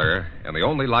Dittenpfeffer parlor, and the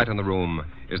only light in the room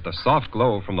is the soft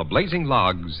glow from the blazing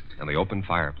logs and the open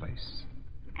fireplace.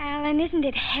 Alan, isn't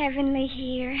it heavenly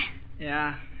here?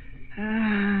 Yeah.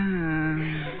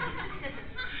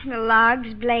 The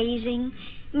logs blazing,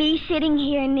 me sitting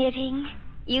here knitting,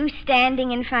 you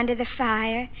standing in front of the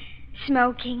fire,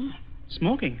 smoking.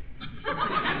 Smoking?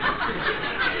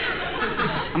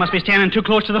 I must be standing too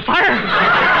close to the fire.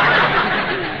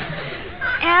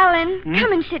 Alan,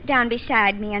 come and sit down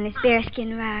beside me on this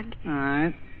bearskin rug. All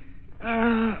right.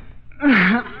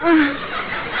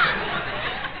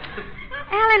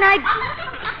 Alan,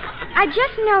 I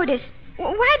just noticed.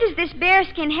 Why does this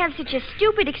bearskin have such a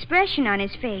stupid expression on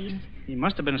his face? He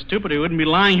must have been stupid. He wouldn't be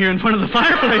lying here in front of the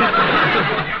fireplace.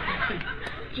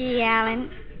 Gee,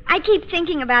 Alan, I keep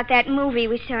thinking about that movie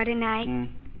we saw tonight.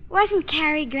 Wasn't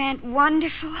Cary Grant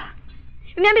wonderful?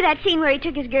 Remember that scene where he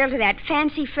took his girl to that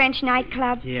fancy French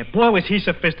nightclub? Yeah, boy, was he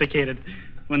sophisticated.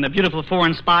 When the beautiful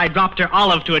foreign spy dropped her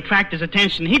olive to attract his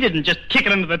attention, he didn't just kick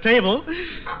it under the table.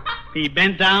 He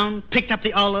bent down, picked up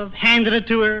the olive, handed it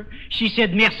to her. She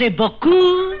said, merci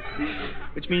beaucoup,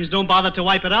 which means don't bother to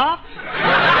wipe it off.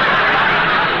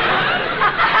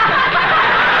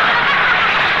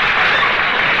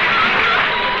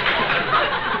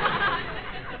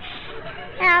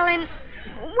 Alan,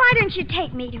 why don't you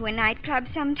take me to a nightclub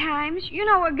sometimes? You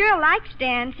know, a girl likes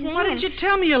dancing. Why didn't you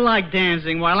tell me you liked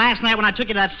dancing? Why, last night when I took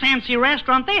you to that fancy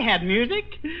restaurant, they had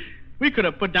music. We could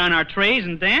have put down our trays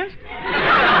and danced.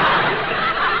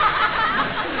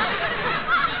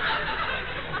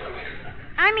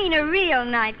 I mean a real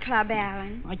nightclub,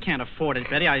 Alan. I can't afford it,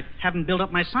 Betty. I haven't built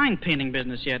up my sign painting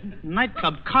business yet. A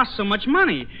nightclub costs so much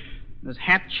money. There's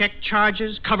hat check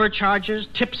charges, cover charges,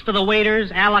 tips for the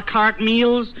waiters, a la carte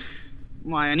meals.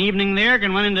 Why, an evening there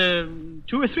can run into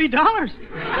 $2 or $3.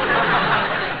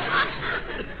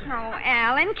 Oh,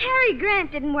 Alan, Cary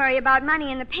Grant didn't worry about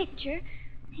money in the picture.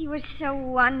 He was so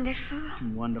wonderful.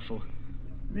 Wonderful.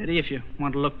 Betty, if you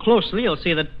want to look closely, you'll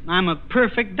see that I'm a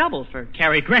perfect double for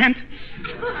Cary Grant.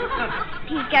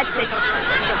 He's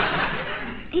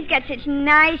got such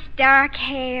nice dark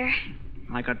hair.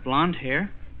 I got blonde hair.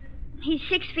 He's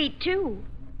 6'2".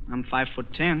 I'm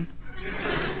 5'10".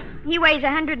 He weighs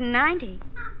 190.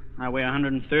 I weigh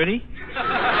 130.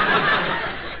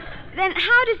 Then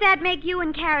how does that make you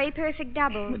and Cary perfect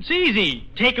doubles? It's easy.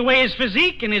 Take away his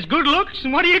physique and his good looks,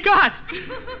 and what do you got?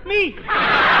 Me.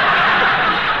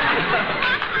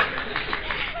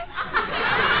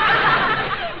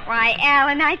 Why,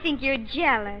 Alan, I think you're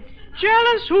jealous.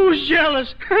 Jealous? Who's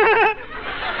jealous?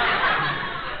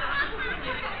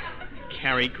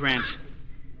 Cary Grant.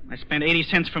 I spent 80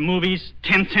 cents for movies,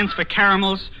 10 cents for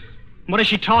caramels. What does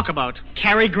she talk about?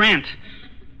 Cary Grant.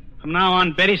 From now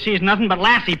on, Betty sees nothing but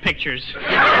Lassie pictures.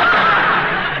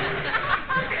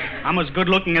 I'm as good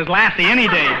looking as Lassie any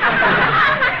day.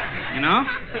 You know?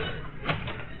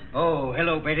 Oh,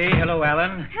 hello, Betty. Hello,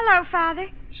 Alan. Hello, Father.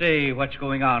 Say, what's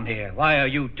going on here? Why are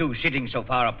you two sitting so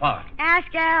far apart?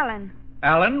 Ask Alan.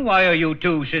 Alan, why are you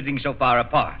two sitting so far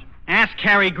apart? Ask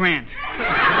Cary Grant.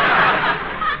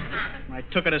 I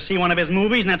took her to see one of his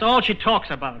movies, and that's all she talks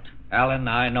about. Alan,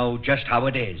 I know just how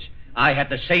it is. I had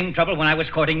the same trouble when I was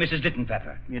courting Mrs.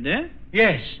 Dittenpfeffer. You did?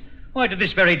 Yes. Why, to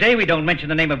this very day, we don't mention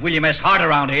the name of William S. Hart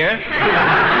around here.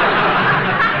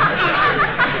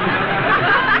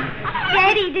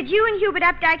 Daddy, did you and Hubert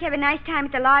Updike have a nice time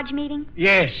at the lodge meeting?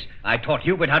 Yes. I taught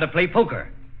Hubert how to play poker.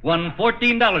 Won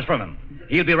 $14 from him.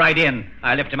 He'll be right in.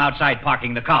 I left him outside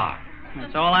parking the car.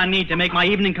 That's all I need to make my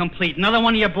evening complete. Another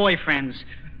one of your boyfriends.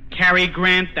 Cary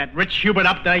Grant, that rich Hubert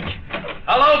Updike.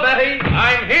 Hello, Betty.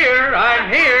 I'm here.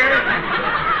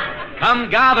 Come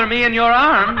gather me in your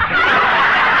arms.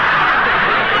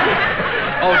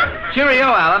 Oh,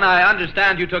 cheerio, Alan. I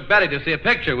understand you took Betty to see a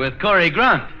picture with Cary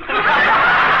Grant.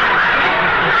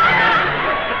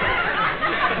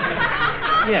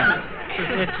 Yeah.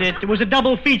 It was a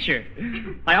double feature.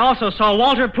 I also saw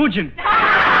Walter Pugin.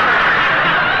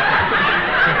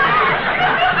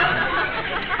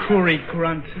 Cary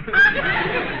Grant.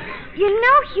 You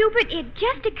know, Hubert, it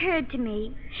just occurred to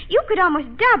me. You could almost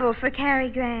double for Cary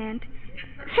Grant.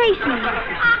 Face me.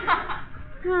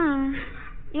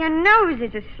 Your nose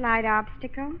is a slight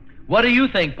obstacle. What do you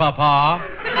think, Papa?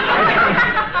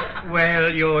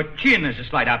 Well, your chin is a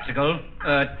slight obstacle.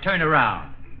 Turn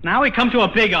around. Now we come to a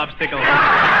big obstacle.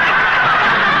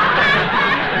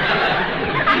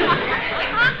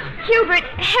 Hubert,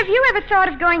 have you ever thought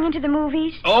of going into the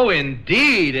movies? Oh,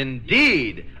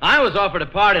 indeed. I was offered a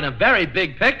part in a very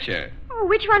big picture. Oh,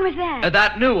 which one was that?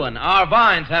 That new one. Our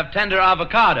vines have tender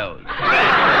avocados. Oh,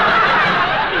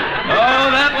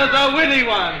 that was a witty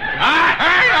one.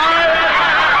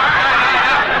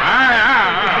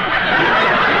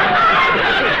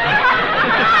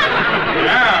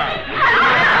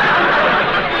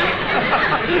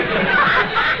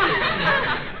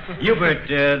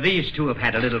 Hubert, these two have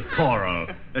had a little quarrel.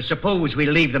 Suppose we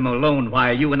leave them alone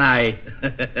while you and I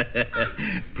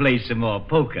play some more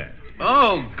poker.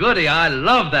 Oh, goody. I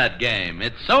love that game.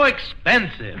 It's so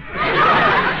expensive.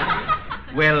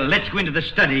 Well, let's go into the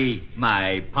study,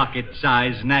 my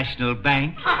pocket-sized national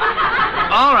bank.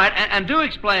 All right, and do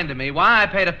explain to me why I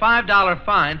paid a $5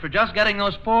 fine for just getting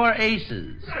those 4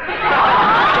 aces.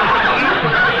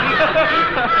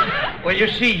 Well, you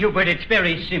see, Hubert, it's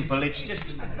very simple. It's just...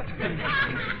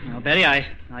 Well, Betty, I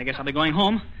guess I'll be going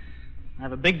home. I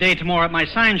have a big day tomorrow at my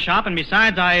sign shop, and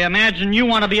besides, I imagine you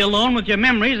want to be alone with your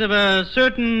memories of a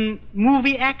certain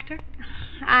movie actor?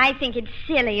 I think it's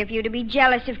silly of you to be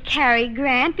jealous of Cary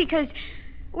Grant because,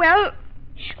 well,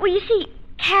 you see,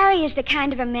 Cary is the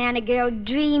kind of a man a girl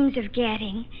dreams of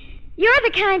getting. You're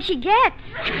the kind she gets.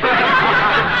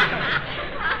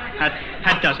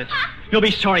 That does it. You'll be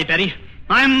sorry, Betty.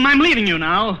 I'm leaving you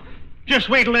now. Just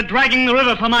wait till they're dragging the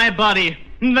river for my body.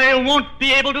 They won't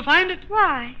be able to find it.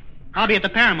 Why? I'll be at the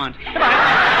Paramount. Goodbye.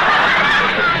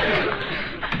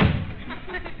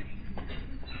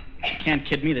 Can't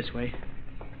kid me this way.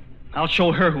 I'll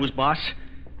show her who's boss.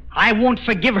 I won't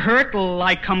forgive her till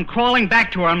I come crawling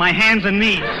back to her on my hands and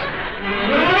knees.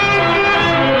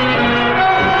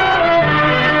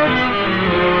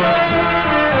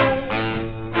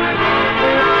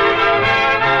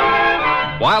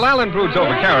 While Alan broods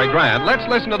over Cary Grant, let's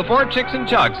listen to the 4 Chicks and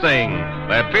Chuck sing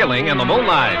That Feeling in the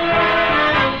Moonlight.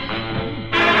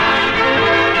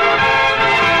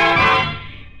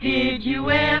 Did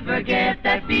you ever get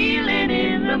that feeling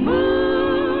in the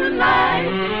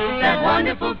moonlight? That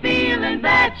wonderful feeling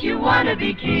that you want to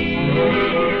be kissed.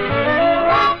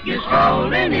 You're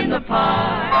strolling in the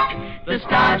park, the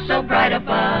stars so bright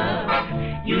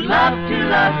above. You love to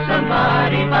love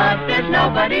somebody, but there's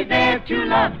nobody there to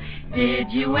love.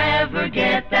 Did you ever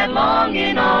get that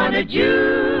longing on a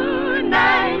June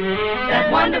night?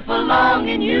 That wonderful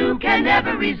longing you can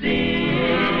never resist.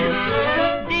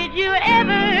 Did you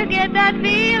ever get that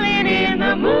feeling in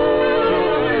the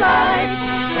moonlight?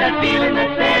 That feeling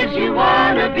that says you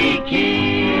want to be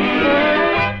kissed.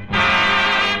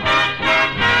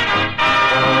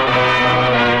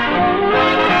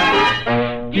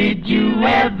 Did you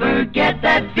ever get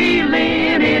that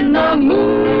feeling in the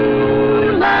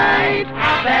moonlight?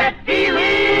 That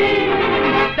feeling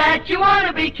that you want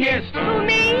to be kissed. Who,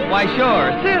 me? Why,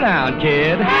 sure. Sit down,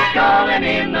 kid. Strolling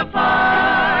in the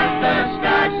park, the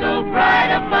sky so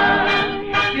bright above.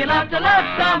 You love to love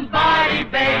somebody,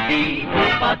 baby,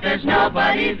 but there's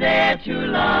nobody there to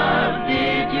love.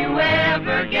 Did you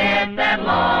ever get that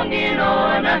longing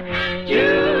on a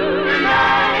June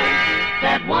night?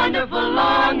 That wonderful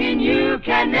longing you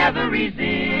can never resist.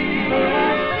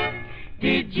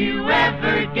 Did you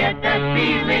ever get that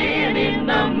feeling in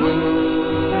the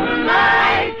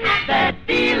moonlight? That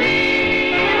feeling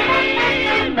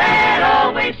that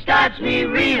always starts me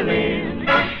reeling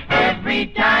every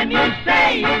time you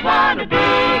say you want to be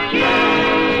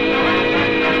kissed.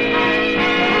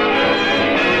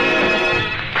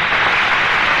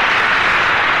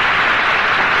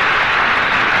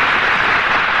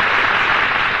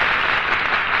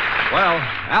 Well,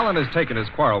 Alan has taken his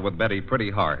quarrel with Betty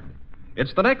pretty hard.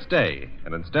 It's the next day,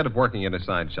 and instead of working in his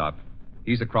side shop,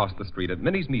 he's across the street at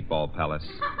Minnie's Meatball Palace,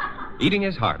 eating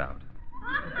his heart out.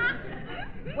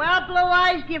 Well, Blue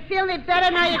Eyes, do you feel any better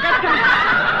now you got some...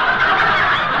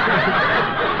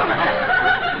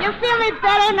 You feel any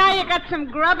better now you got some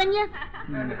grub in you?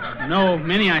 No,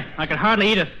 Minnie, I could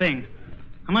hardly eat a thing.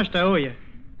 How much do I owe you?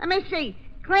 Let me see.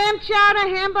 Clam chowder,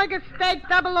 hamburger, steak,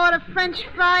 double order, French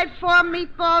fried, 4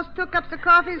 meatballs, 2 cups of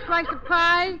coffee, a slice of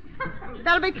pie.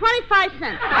 That'll be 25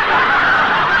 cents.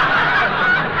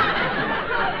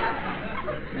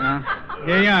 Yeah,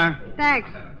 here you are.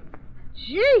 Thanks.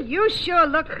 Gee, you sure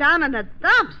look down in the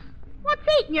dumps. What's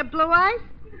eating you, Blue Eyes?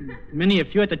 Minnie,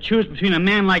 if you had to choose between a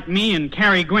man like me and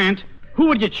Cary Grant, who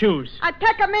would you choose? I'd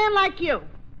pick a man like you.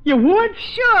 You would?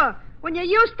 Sure. When you're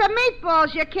used to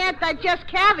meatballs, you can't digest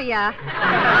caviar.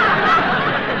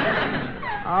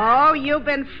 Oh, you've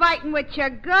been fighting with your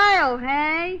girl,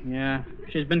 hey? Yeah,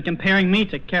 she's been comparing me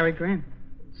to Cary Grant.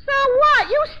 So what?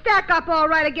 You stack up all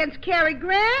right against Cary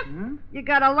Grant. Hmm? You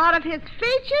got a lot of his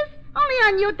features. Only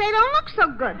on you they don't look so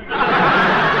good.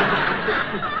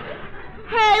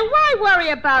 Hey, why worry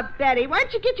about Betty? Why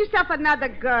don't you get yourself another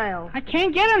girl? I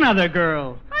can't get another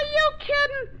girl. Are you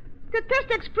kidding?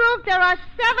 Statistics prove there are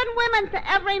 7 women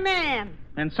to every man.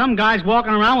 And some guy's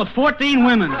walking around with 14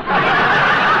 women.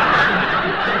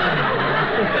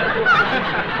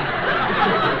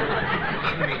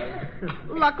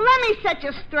 Look, let me set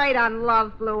you straight on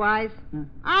love, Blue Eyes.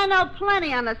 I know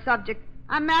plenty on the subject.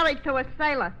 I'm married to a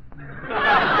sailor.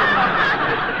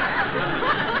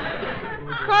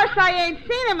 Of course, I ain't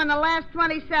seen him in the last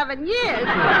 27 years.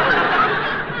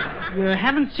 You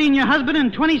haven't seen your husband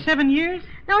in 27 years?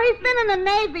 No, he's been in the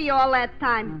Navy all that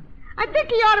time. I think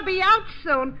he ought to be out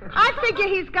soon. I figure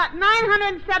he's got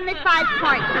 975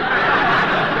 points.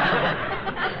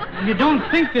 You don't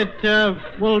think that,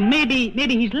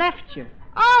 maybe he's left you?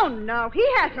 Oh, no, he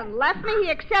hasn't left me. He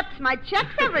accepts my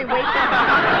checks every week.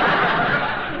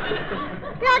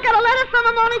 Yeah, I got a letter from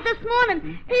him only this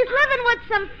morning. He's living with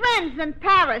some friends in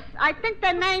Paris. I think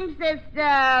their names is,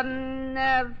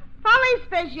 Folies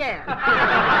Bergère.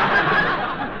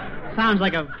 Sounds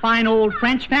like a fine old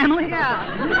French family.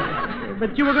 Yeah.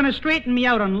 But you were going to straighten me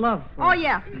out on love. Oh,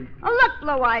 yeah. Oh, look,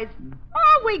 Blue Eyes.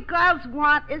 All we girls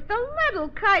want is the little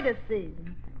courtesies.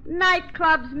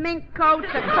 Nightclubs, mink coats,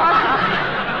 a corsage.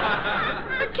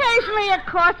 Occasionally a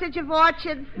corsage of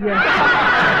orchids. Yeah.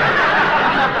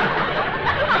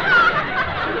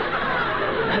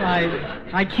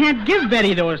 I can't give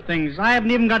Betty those things. I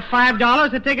haven't even got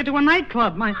 $5 to take her to a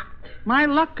nightclub. My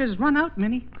luck has run out,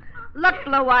 Minnie. Look,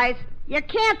 Blue Eyes, you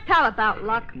can't tell about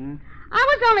luck. I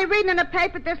was only reading in the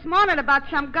paper this morning about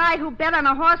some guy who bet on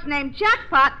a horse named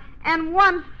Jackpot and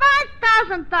won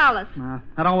 $5,000.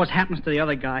 That always happens to the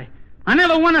other guy. I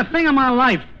never won a thing in my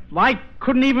life. I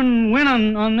couldn't even win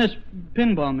on this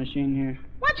pinball machine here.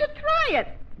 Why don't you try it?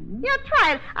 Yeah,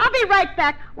 try it. I'll be right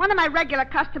back. One of my regular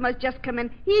customers just come in.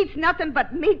 He eats nothing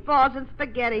but meatballs and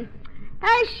spaghetti.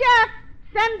 Hey, Chef,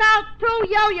 send out 2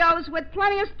 yo-yos with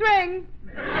plenty of string.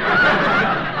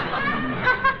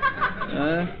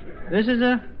 This is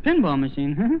a pinball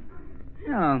machine, huh?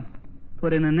 Oh,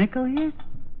 put in a nickel here.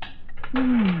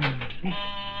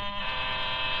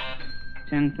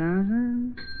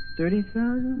 10,000,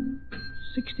 30,000,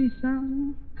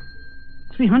 60,000,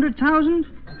 300,000,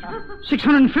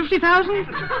 650,000,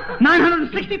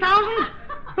 960,000.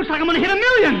 Looks like I'm going to hit $1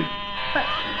 million.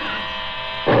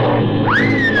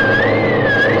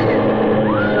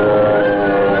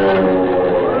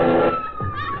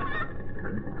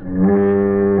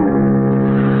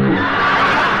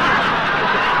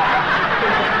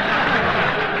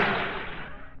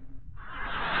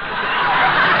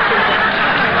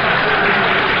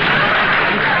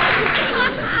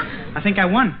 I think I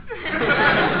won.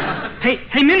 Hey,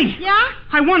 Minnie. Yeah?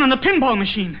 I won on the pinball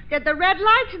machine. Did the red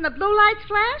lights and the blue lights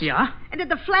flash? Yeah. And did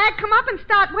the flag come up and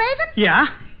start waving? Yeah.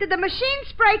 Did the machine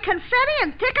spray confetti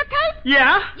and ticker tape?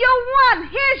 Yeah. You won.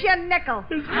 Here's your nickel.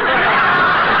 You see,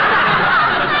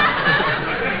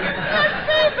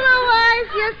 Blue Eyes,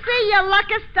 you see your luck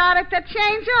has started to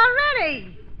change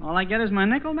already. All I get is my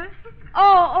nickel back?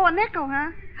 Oh, a nickel,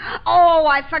 huh? Oh,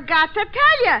 I forgot to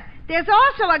tell you. There's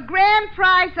also a grand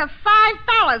prize of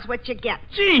 $5 which you get.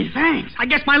 Gee, thanks. I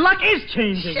guess my luck is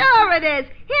changing. Sure it is.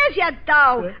 Here's your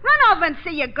dough. Run over and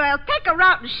see your girl. Take her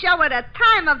out and show her the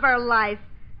time of her life.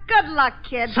 Good luck,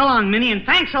 kid. So long, Minnie, and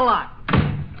thanks a lot.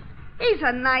 He's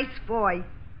a nice boy.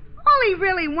 All he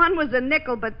really won was a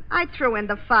nickel, but I threw in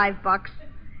the $5.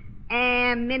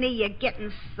 And, Minnie, you're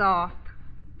getting soft.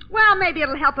 Well, maybe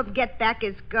it'll help him get back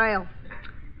his girl.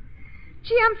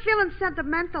 Gee, I'm feeling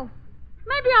sentimental.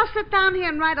 Maybe I'll sit down here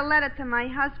and write a letter to my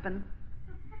husband.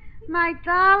 My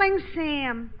darling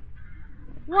Sam,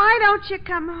 why don't you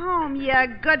come home, you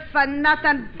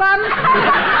good-for-nothing bum?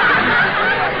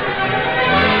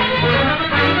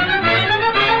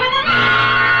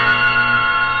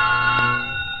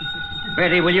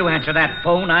 Betty, will you answer that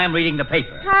phone? I'm reading the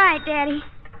paper. All right, Daddy.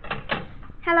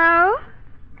 Hello?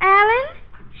 Alan?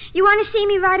 You want to see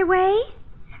me right away?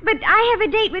 But I have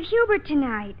a date with Hubert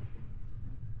tonight.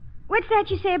 What's that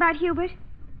you say about Hubert?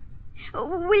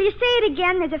 Will you say it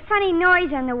again? There's a funny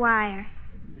noise on the wire.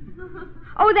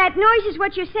 Oh, that noise is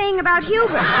what you're saying about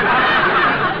Hubert.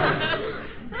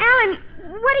 Alan,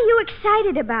 what are you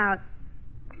excited about?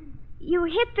 You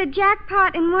hit the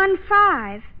jackpot and won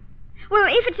 $5. Well,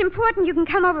 if it's important, you can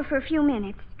come over for a few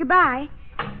minutes. Goodbye.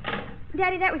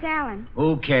 Daddy, that was Alan.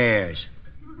 Who cares?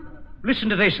 Listen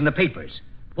to this in the papers.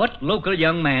 What local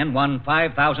young man won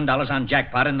 $5,000 on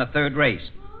jackpot in the 3rd race?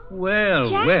 Well.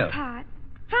 Jackpot?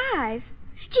 5?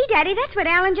 Gee, Daddy, that's what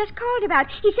Alan just called about.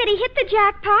 He said he hit the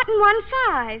jackpot and won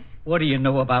 5. What do you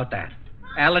know about that?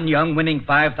 Alan Young winning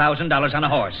 $5,000 on a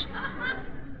horse.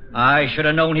 I should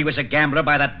have known he was a gambler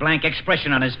by that blank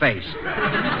expression on his face.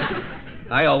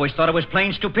 I always thought it was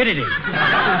plain stupidity.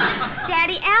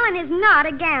 Daddy, Alan is not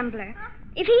a gambler.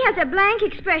 If he has a blank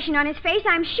expression on his face,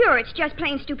 I'm sure it's just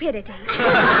plain stupidity.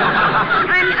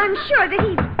 I'm sure that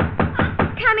he's...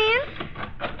 Come in.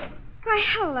 Why,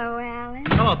 hello, Alan.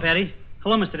 Hello, Betty.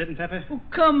 Hello, Mr. Dittenpfeffer. Oh,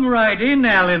 come right in,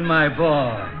 Alan, my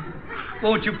boy.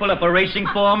 Won't you pull up a racing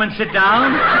form and sit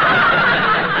down?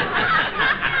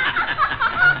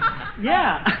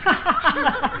 Yeah.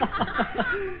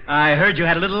 I heard you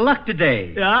had a little luck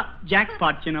today. Yeah,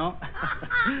 jackpot, you know.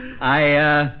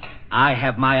 I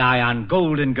have my eye on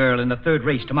Golden Girl in the third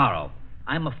race tomorrow.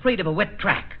 I'm afraid of a wet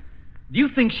track. Do you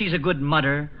think she's a good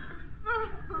mudder?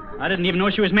 I didn't even know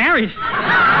she was married.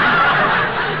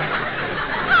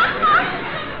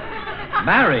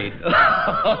 Married?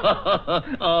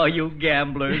 Oh, you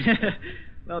gamblers.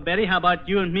 Well, Betty, how about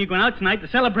you and me going out tonight to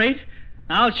celebrate?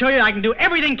 I'll show you I can do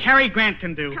everything Cary Grant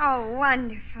can do. Oh,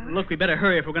 wonderful. Look, we better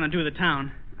hurry if we're going to do the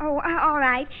town. Oh, all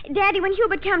right. Daddy, when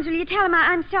Hubert comes, will you tell him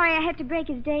I'm sorry I had to break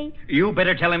his date? You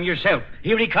better tell him yourself.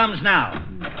 Here he comes now.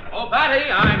 Oh, Betty,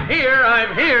 I'm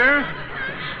here.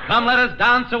 Come, let us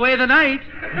dance away the night.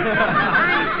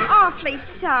 I'm awfully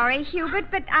sorry,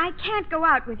 Hubert, but I can't go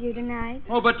out with you tonight.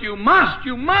 Oh, but you must.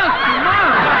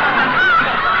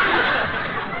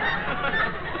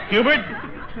 Hubert,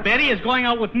 Betty is going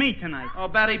out with me tonight. Oh,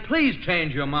 Betty, please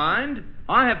change your mind.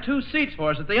 I have 2 seats for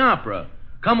us at the opera.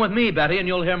 Come with me, Betty, and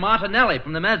you'll hear Martinelli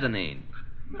from the mezzanine.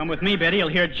 Come with me, Betty. You'll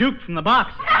hear Juke from the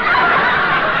box.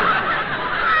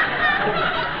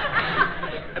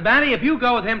 Betty, if you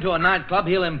go with him to a nightclub,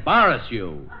 he'll embarrass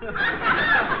you.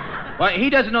 Why,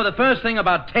 he doesn't know the first thing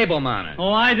about table manners.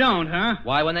 Oh, I don't, huh?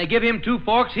 Why, when they give him 2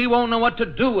 forks, he won't know what to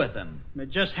do with them.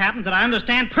 It just happens that I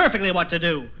understand perfectly what to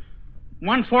do.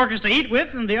 One fork is to eat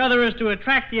with, and the other is to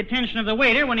attract the attention of the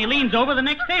waiter when he leans over the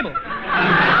next table.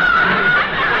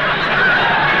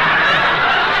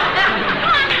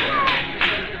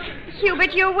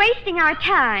 Hubert, you're wasting our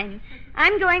time.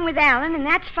 I'm going with Alan, and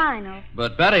that's final.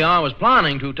 But, Betty, I was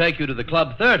planning to take you to the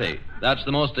Club 30. That's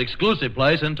the most exclusive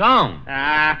place in town.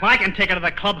 Well, I can take her to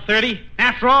the Club 30.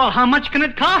 After all, how much can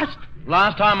it cost?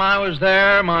 Last time I was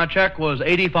there, my check was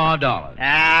 $85.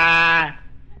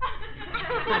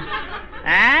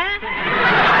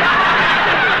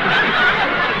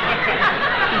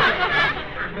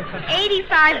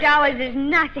 $85 is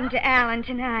nothing to Alan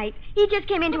tonight. He just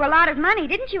came into a lot of money,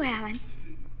 didn't you, Alan?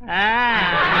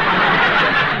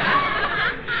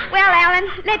 Well, Alan,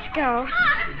 let's go.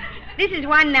 This is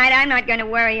one night I'm not going to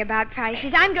worry about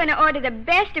prices. I'm going to order the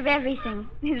best of everything,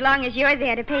 as long as you're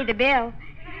there to pay the bill.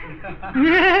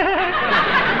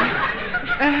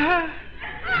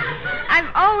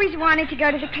 I've always wanted to go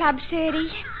to the Club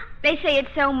 30. They say it's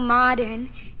so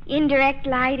modern. Indirect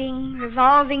lighting,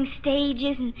 revolving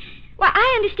stages, and... Well,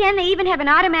 I understand they even have an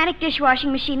automatic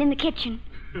dishwashing machine in the kitchen.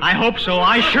 I hope so.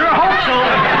 I sure hope so.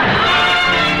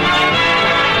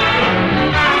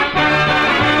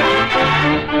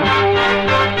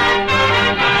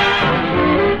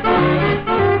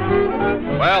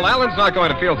 Well, Alan's not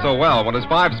going to feel so well when his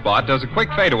 5 spot does a quick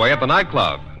fadeaway at the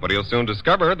nightclub. But he'll soon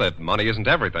discover that money isn't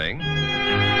everything.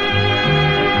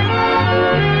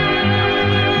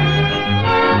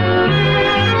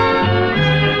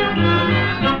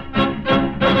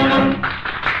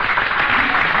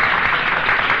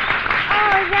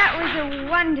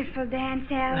 Wonderful dance,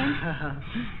 Alan.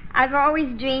 I've always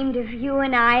dreamed of you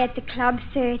and I at the Club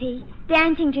 30,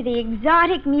 dancing to the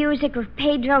exotic music of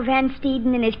Pedro Van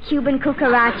Steeden and his Cuban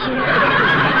cucarachi.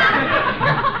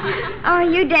 Oh,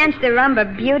 you danced the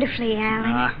rumba beautifully,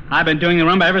 Alan. I've been doing the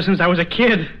rumba ever since I was a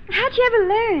kid. How'd you ever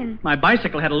learn? My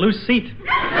bicycle had a loose seat.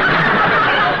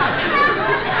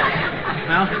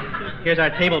 Well, here's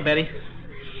our table, Betty.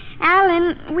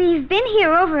 Alan, we've been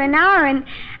here over an hour, and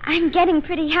I'm getting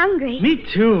pretty hungry. Me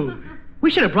too.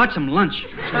 We should have brought some lunch.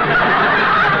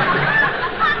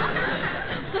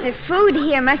 The food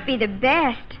here must be the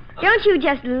best. Don't you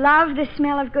just love the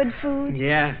smell of good food?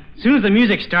 Yeah. As soon as the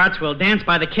music starts, we'll dance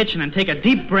by the kitchen and take a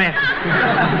deep breath.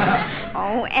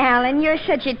 Oh, Alan, you're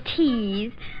such a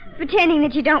tease. Pretending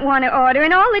that you don't want to order,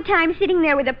 and all the time sitting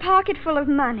there with a pocket full of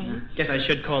money. Guess I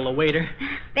should call the waiter.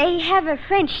 They have a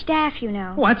French staff, you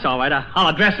know. Oh, that's all right. I'll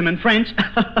address him in French.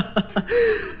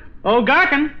 Oh,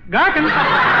 Garkin.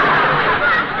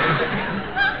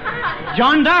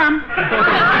 Gendarme.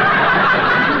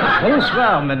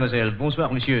 Bonsoir, mademoiselle.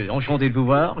 Bonsoir, monsieur. Enchanté de vous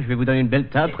voir. Je vais vous donner une belle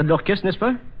table près de l'orchestre, n'est-ce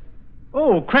pas?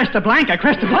 Oh, Cresta Blanca.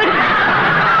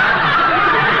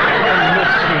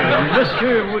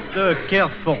 Monsieur would care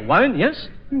for wine, yes?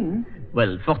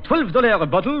 Well, for $12 a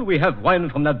bottle, we have wine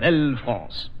from La Belle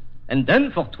France. And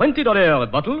then for $20 a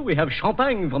bottle, we have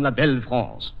champagne from La Belle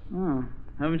France. Oh.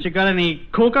 Haven't you got any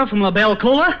Coca from La Belle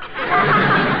Cola?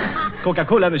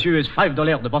 Coca-Cola, monsieur, is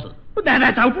 $5 the bottle. But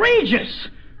that's outrageous.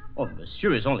 Oh,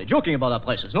 monsieur is only joking about our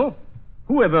prices, no?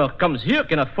 Whoever comes here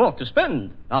can afford to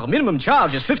spend. Our minimum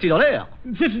charge is $50.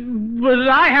 But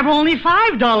I have only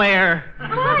 $5.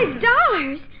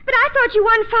 $5? But I thought you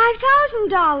won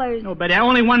 $5,000. No, but I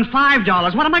only won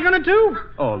 $5. What am I going to do?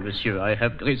 Oh, monsieur, I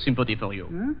have great sympathy for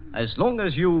you. As long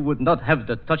as you would not have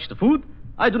to touch the food,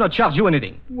 I do not charge you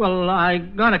anything. Well, I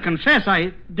gotta confess,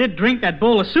 I did drink that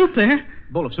bowl of soup there.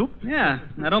 Bowl of soup? Yeah.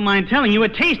 I don't mind telling you,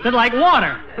 it tasted like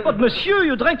water. But, monsieur,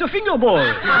 you drank the finger bowl.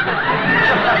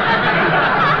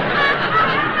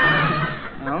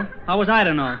 Well, how was I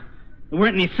to know? There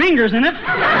weren't any fingers in it.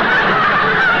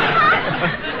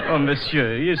 Oh,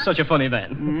 monsieur, he is such a funny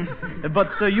man. But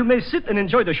you may sit and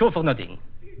enjoy the show for nothing.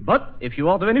 But if you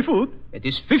order any food, it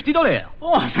is $50.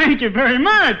 Oh, thank you very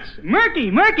much.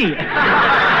 Murky.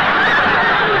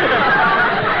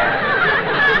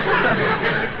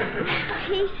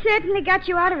 He certainly got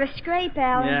you out of a scrape,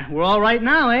 Alan. Yeah, we're all right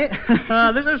now, eh?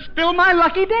 This is still my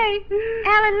lucky day.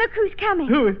 Alan, look who's coming.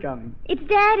 Who is coming? It's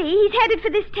Daddy. He's headed for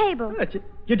this table.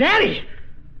 Your daddy?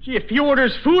 Gee, if he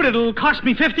orders food, it'll cost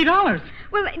me $50.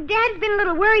 Well, Dad's been a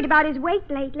little worried about his weight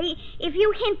lately. If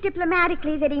you hint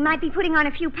diplomatically that he might be putting on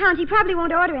a few pounds, he probably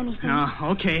won't order anything. Oh,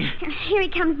 okay. Here he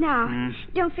comes now.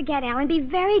 Don't forget, Alan, be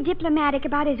very diplomatic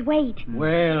about his weight.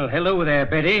 Well, hello there,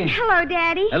 Betty. Hello,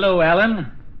 Daddy. Hello, Alan.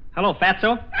 Hello,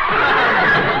 Fatso.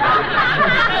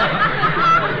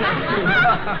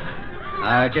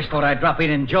 I just thought I'd drop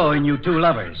in and join you two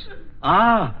lovers.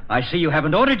 Ah, I see you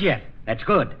haven't ordered yet. That's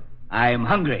good. I'm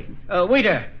hungry.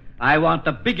 Waiter, I want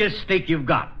the biggest steak you've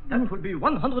got. That would be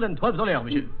 $112,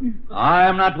 monsieur.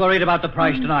 I'm not worried about the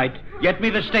price tonight. Get me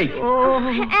the steak. Oh,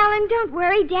 Alan, don't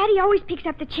worry. Daddy always picks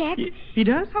up the check. He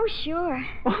does? Oh, sure.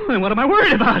 Oh, then what am I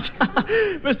worried about?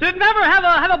 Mr. Never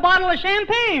have a bottle of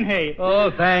champagne, hey?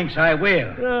 Oh, thanks, I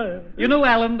will. You know,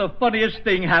 Alan, the funniest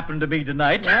thing happened to me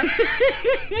tonight.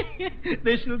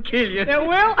 This'll kill you. It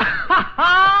will?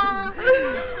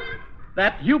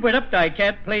 That Hubert Updike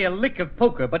can't play a lick of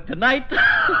poker, but tonight...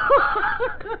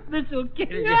 This'll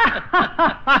kill you.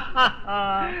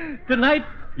 Tonight,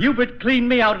 Hubert cleaned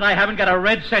me out and I haven't got a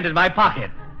red cent in my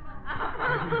pocket.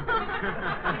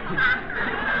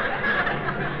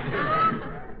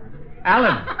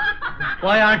 Alan,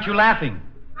 why aren't you laughing?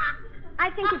 I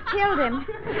think it killed him.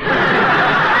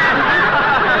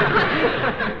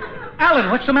 Alan,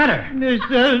 what's the matter?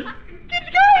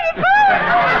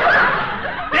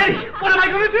 Eddie, what am I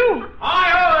going to do?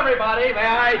 Hi-ho, everybody. May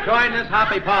I join this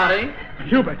happy party?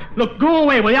 Hubert, look, go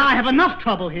away, will you? I have enough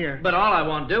trouble here. But all I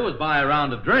want to do is buy a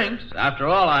round of drinks. After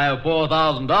all, I have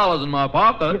 $4,000 in my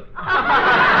pocket.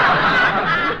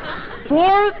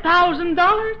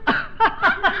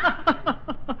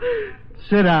 $4,000?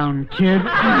 Sit down, kid.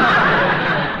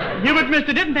 Hubert,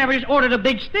 Mr. Dittenfeather's ordered a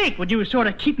big steak. Would you sort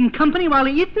of keep him company while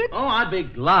he eats it? Oh, I'd be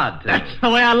glad to. That's the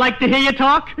way I like to hear you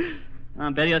talk.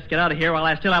 Betty, let's get out of here while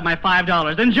I still have my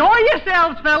 $5. Enjoy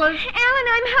yourselves, fellas. Alan,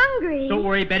 I'm hungry. Don't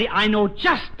worry, Betty. I know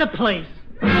just the place.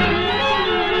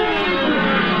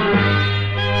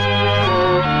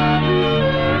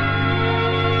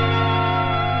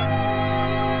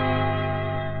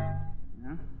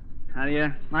 How do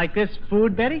you like this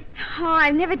food, Betty? Oh,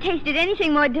 I've never tasted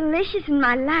anything more delicious in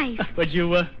my life. Would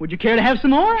you care to have some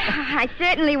more? I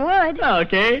certainly would.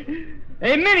 Okay.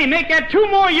 Hey, Minnie, make that 2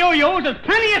 more yo-yos. There's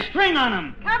plenty of string on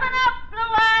them. Coming up,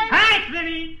 Blue Eyes. Thanks,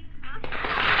 Minnie.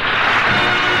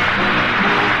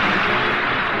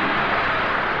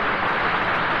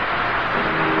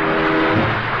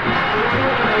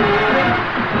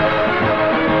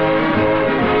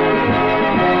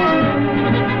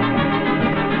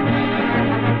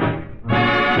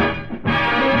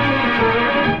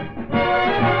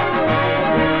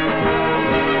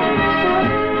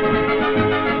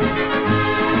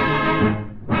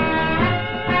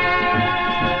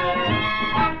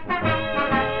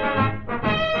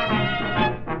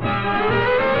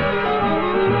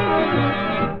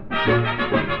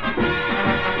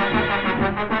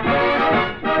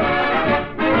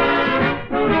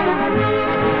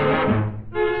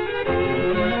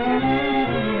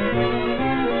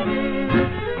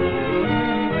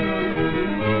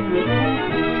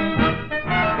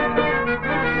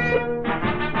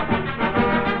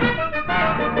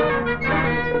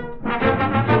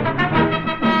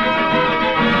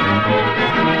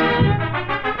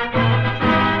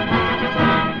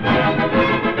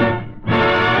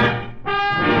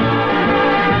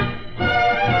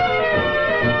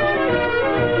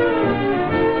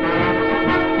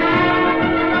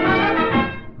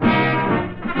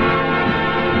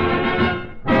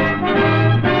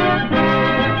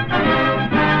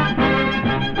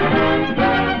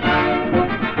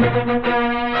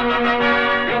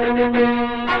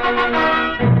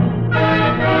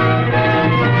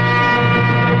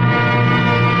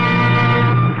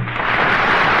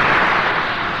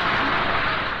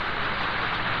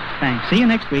 See you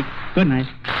next week. Good night.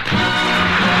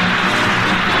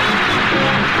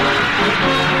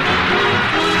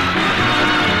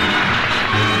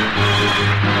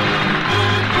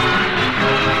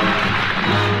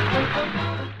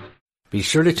 Be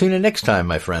sure to tune in next time,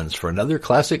 my friends, for another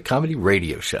classic comedy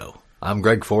radio show. I'm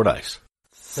Greg Fordyce.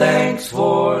 Thanks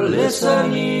for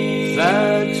listening.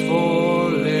 Thanks for